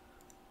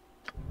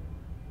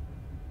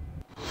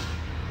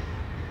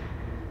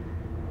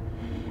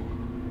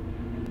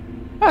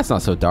 That's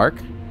not so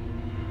dark.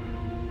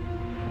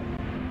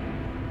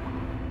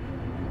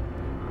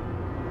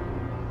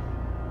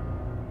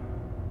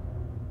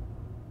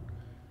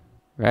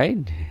 Right?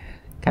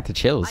 Got the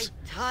chills.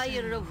 I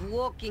tire of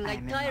walking, I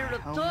tire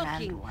of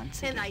talking,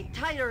 and I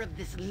tire of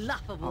this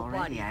laughable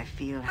body. I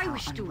feel I how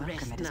wish to unwelcome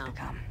rest it has now.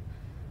 become.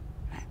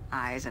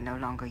 eyes are no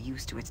longer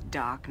used to its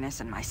darkness,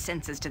 and my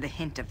senses to the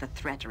hint of the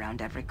threat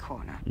around every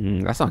corner.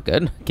 That's not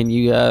good. Can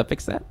you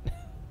fix that?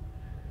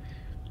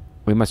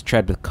 We must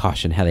tread with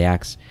caution,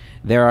 Heliax.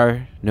 There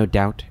are, no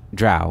doubt,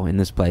 drow in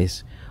this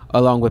place,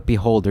 along with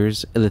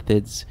beholders,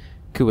 illithids,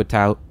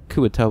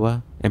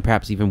 Kuatoa, and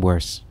perhaps even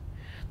worse.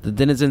 The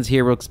denizens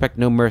here will expect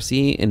no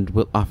mercy and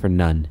will offer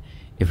none.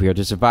 If we are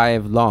to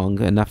survive long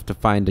enough to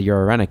find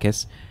your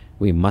Irenicus,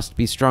 we must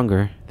be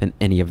stronger than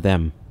any of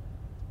them.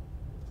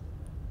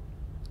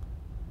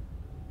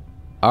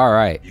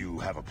 Alright. You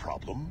have a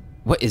problem?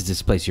 What is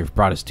this place you've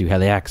brought us to,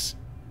 Heliax?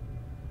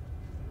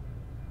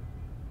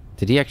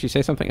 Did he actually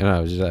say something?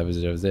 No, that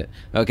was it.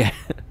 Okay.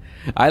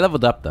 I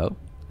leveled up, though.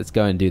 Let's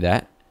go and do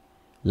that.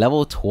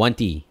 Level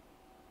 20.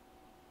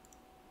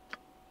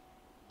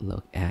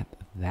 Look at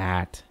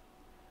that.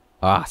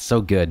 Ah,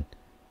 so good.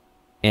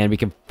 And we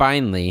can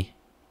finally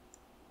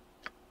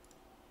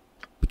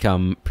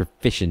become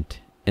proficient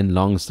in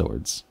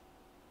longswords.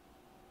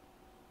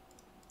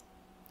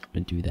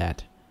 And do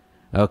that.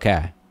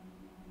 Okay.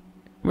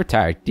 We're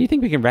tired. Do you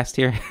think we can rest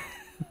here?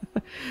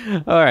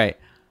 Alright.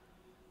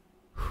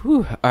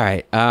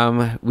 Alright.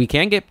 We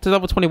can get to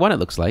level 21, it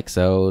looks like.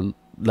 So,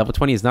 level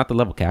 20 is not the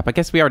level cap. I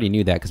guess we already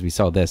knew that because we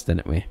saw this,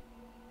 didn't we?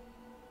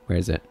 Where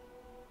is it?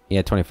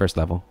 Yeah, 21st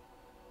level.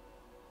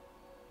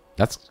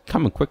 That's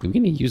coming quickly. We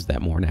need to use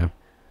that more now.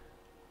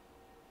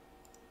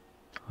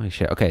 Holy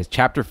shit. Okay,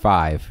 chapter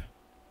 5.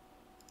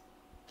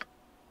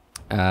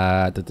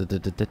 There's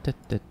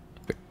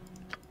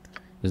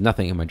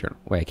nothing in my journal.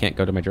 Wait, I can't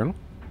go to my journal?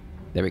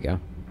 There we go.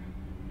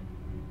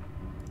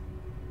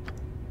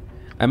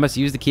 I must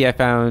use the key I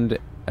found.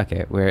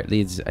 Okay, where it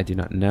leads, I do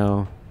not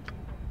know.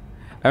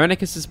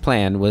 Irenicus's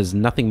plan was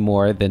nothing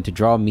more than to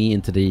draw me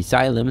into the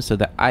asylum so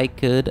that I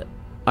could,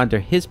 come under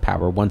his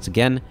power once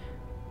again.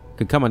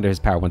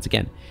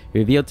 He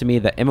revealed to me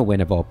that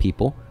Imowyn, of all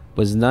people,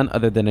 was none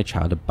other than a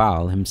child of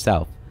Baal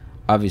himself.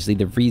 Obviously,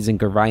 the reason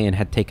Gorion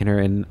had taken her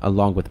in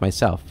along with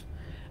myself.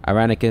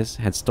 Irenicus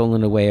had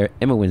stolen away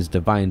Imowyn's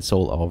divine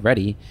soul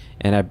already,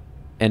 and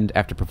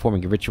after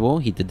performing a ritual,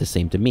 he did the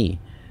same to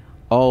me.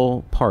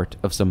 All part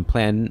of some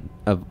plan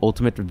of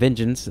ultimate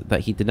vengeance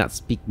that he did not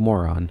speak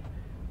more on.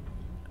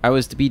 I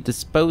was to be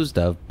disposed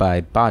of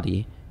by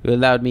Body, who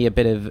allowed me a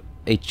bit of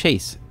a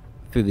chase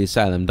through the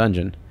asylum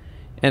dungeon,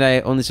 and I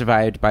only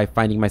survived by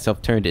finding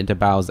myself turned into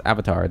Baal's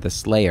avatar, the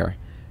Slayer.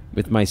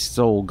 With my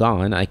soul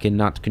gone, I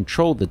cannot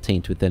control the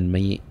taint within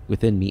me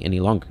any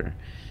longer.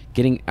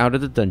 Getting out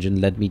of the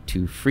dungeon led me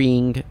to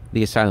freeing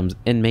the asylum's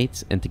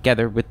inmates, and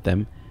together with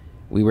them,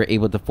 we were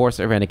able to force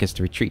Irenicus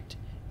to retreat.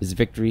 His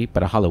victory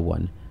but a hollow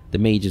one. The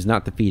mage is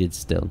not defeated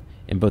still,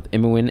 and both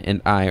Imowyn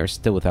and I are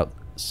still without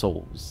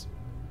souls.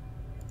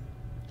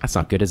 That's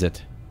not good, is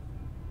it?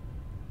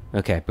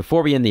 Okay,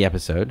 before we end the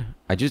episode,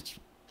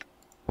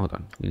 hold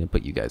on, I'm gonna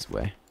put you guys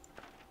away.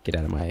 Get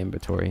out of my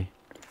inventory.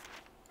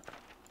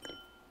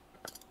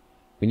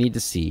 We need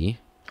to see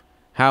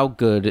how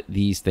good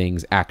these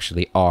things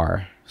actually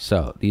are.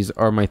 So, these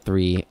are my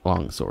 3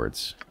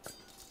 longswords.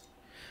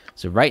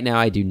 So right now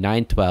I do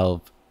 9,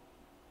 12.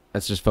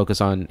 Let's just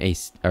focus on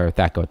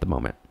Thaco at the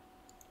moment.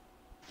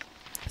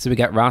 So we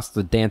got Ross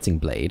the Dancing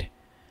Blade.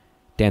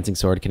 Dancing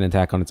Sword can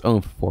attack on its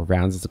own for 4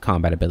 rounds. It's a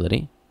combat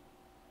ability.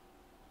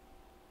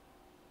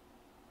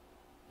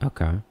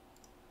 Okay.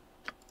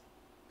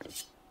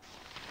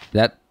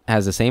 That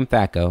has the same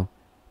Thaco,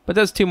 but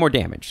does 2 more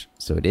damage.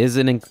 So it is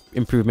an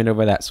improvement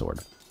over that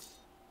sword.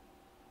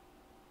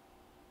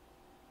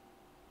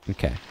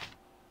 Okay.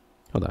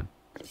 Hold on.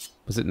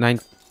 Was it 9?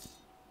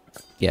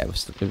 Yeah, it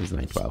was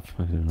 9, 12.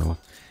 I don't know.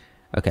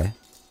 Okay.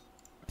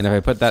 And if I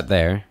put that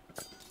there...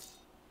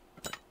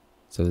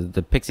 So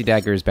the Pixie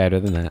Dagger is better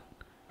than that.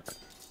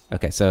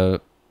 Okay, so...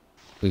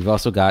 We've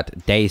also got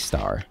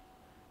Daystar.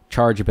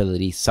 Charge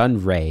ability,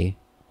 Sun Ray,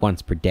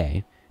 once per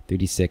day.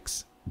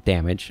 36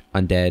 damage.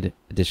 Undead,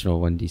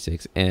 additional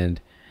 1d6.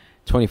 And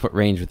 20-foot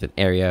range with an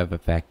area of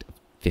effect of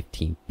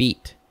 15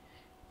 feet.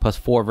 Plus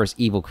 4 versus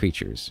evil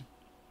creatures.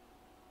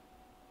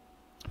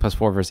 Plus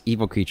 4 versus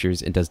evil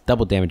creatures. It does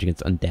double damage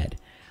against undead.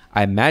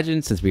 I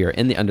imagine since we are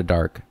in the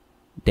Underdark,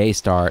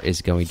 Daystar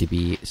is going to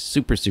be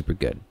super, super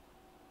good.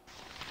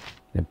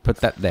 And put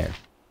that there.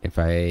 If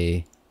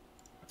I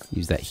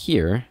use that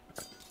here...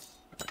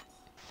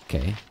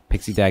 Okay,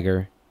 Pixie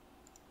Dagger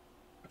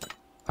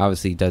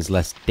obviously does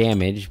less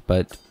damage,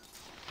 but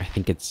I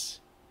think it's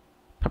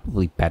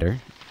probably better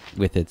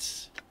with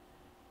its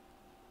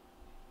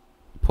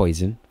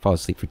poison. Fall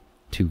asleep for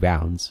 2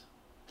 rounds.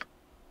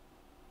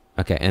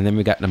 Okay, and then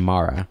we got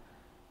Namara.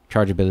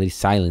 Charge ability,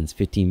 Silence,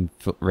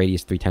 15-foot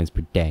radius 3 times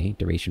per day,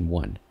 duration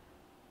 1.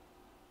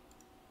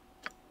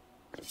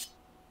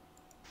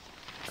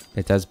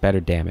 It does better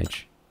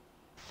damage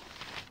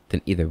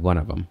than either one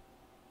of them.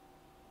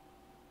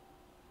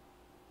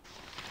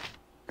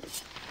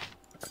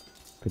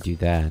 Could do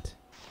that.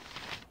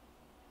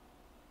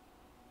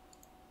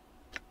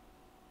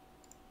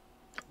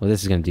 Well,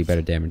 this is going to do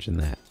better damage than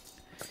that.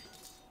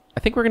 I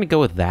think we're going to go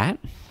with that.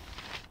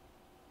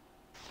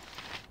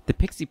 The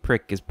Pixie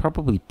Prick is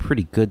probably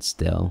pretty good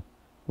still.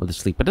 with the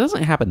sleep, but it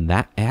hasn't happened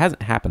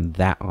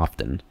that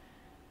often.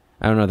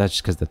 I don't know if that's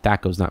just because the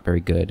THAC0's not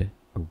very good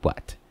or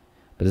what.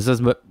 But this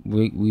is what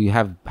we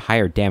have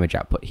higher damage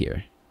output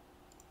here.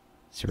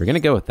 So we're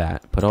gonna go with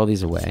that. Put all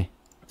these away.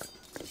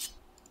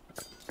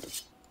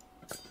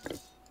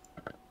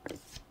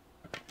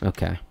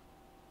 Okay.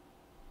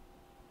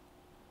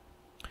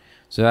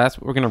 So that's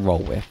what we're gonna roll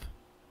with.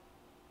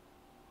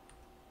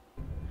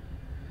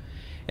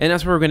 And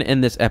that's where we're gonna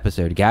end this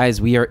episode,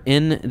 guys. We are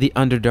in the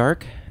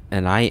Underdark,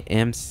 and I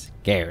am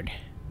scared.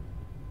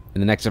 In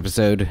the next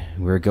episode,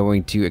 we're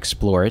going to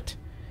explore it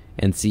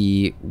and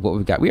see what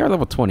we've got. We are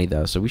level 20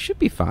 though, so we should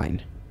be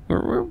fine.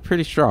 We're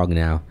pretty strong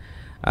now.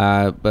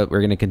 But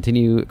we're gonna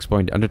continue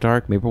exploring the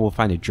Underdark. Maybe we'll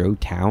find a drow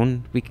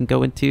town we can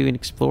go into and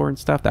explore and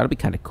stuff. That'll be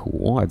kind of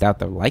cool. I doubt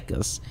they'll like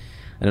us.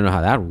 I don't know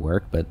how that would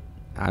work, but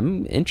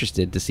I'm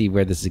interested to see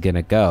where this is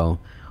gonna go.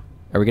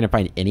 Are we gonna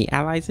find any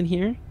allies in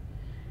here?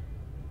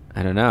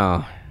 I don't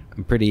know.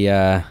 I'm pretty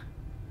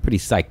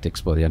psyched to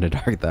explore the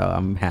Underdark though.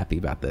 I'm happy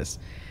about this.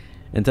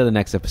 Until the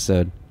next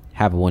episode,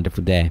 have a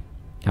wonderful day.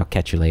 I'll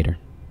catch you later.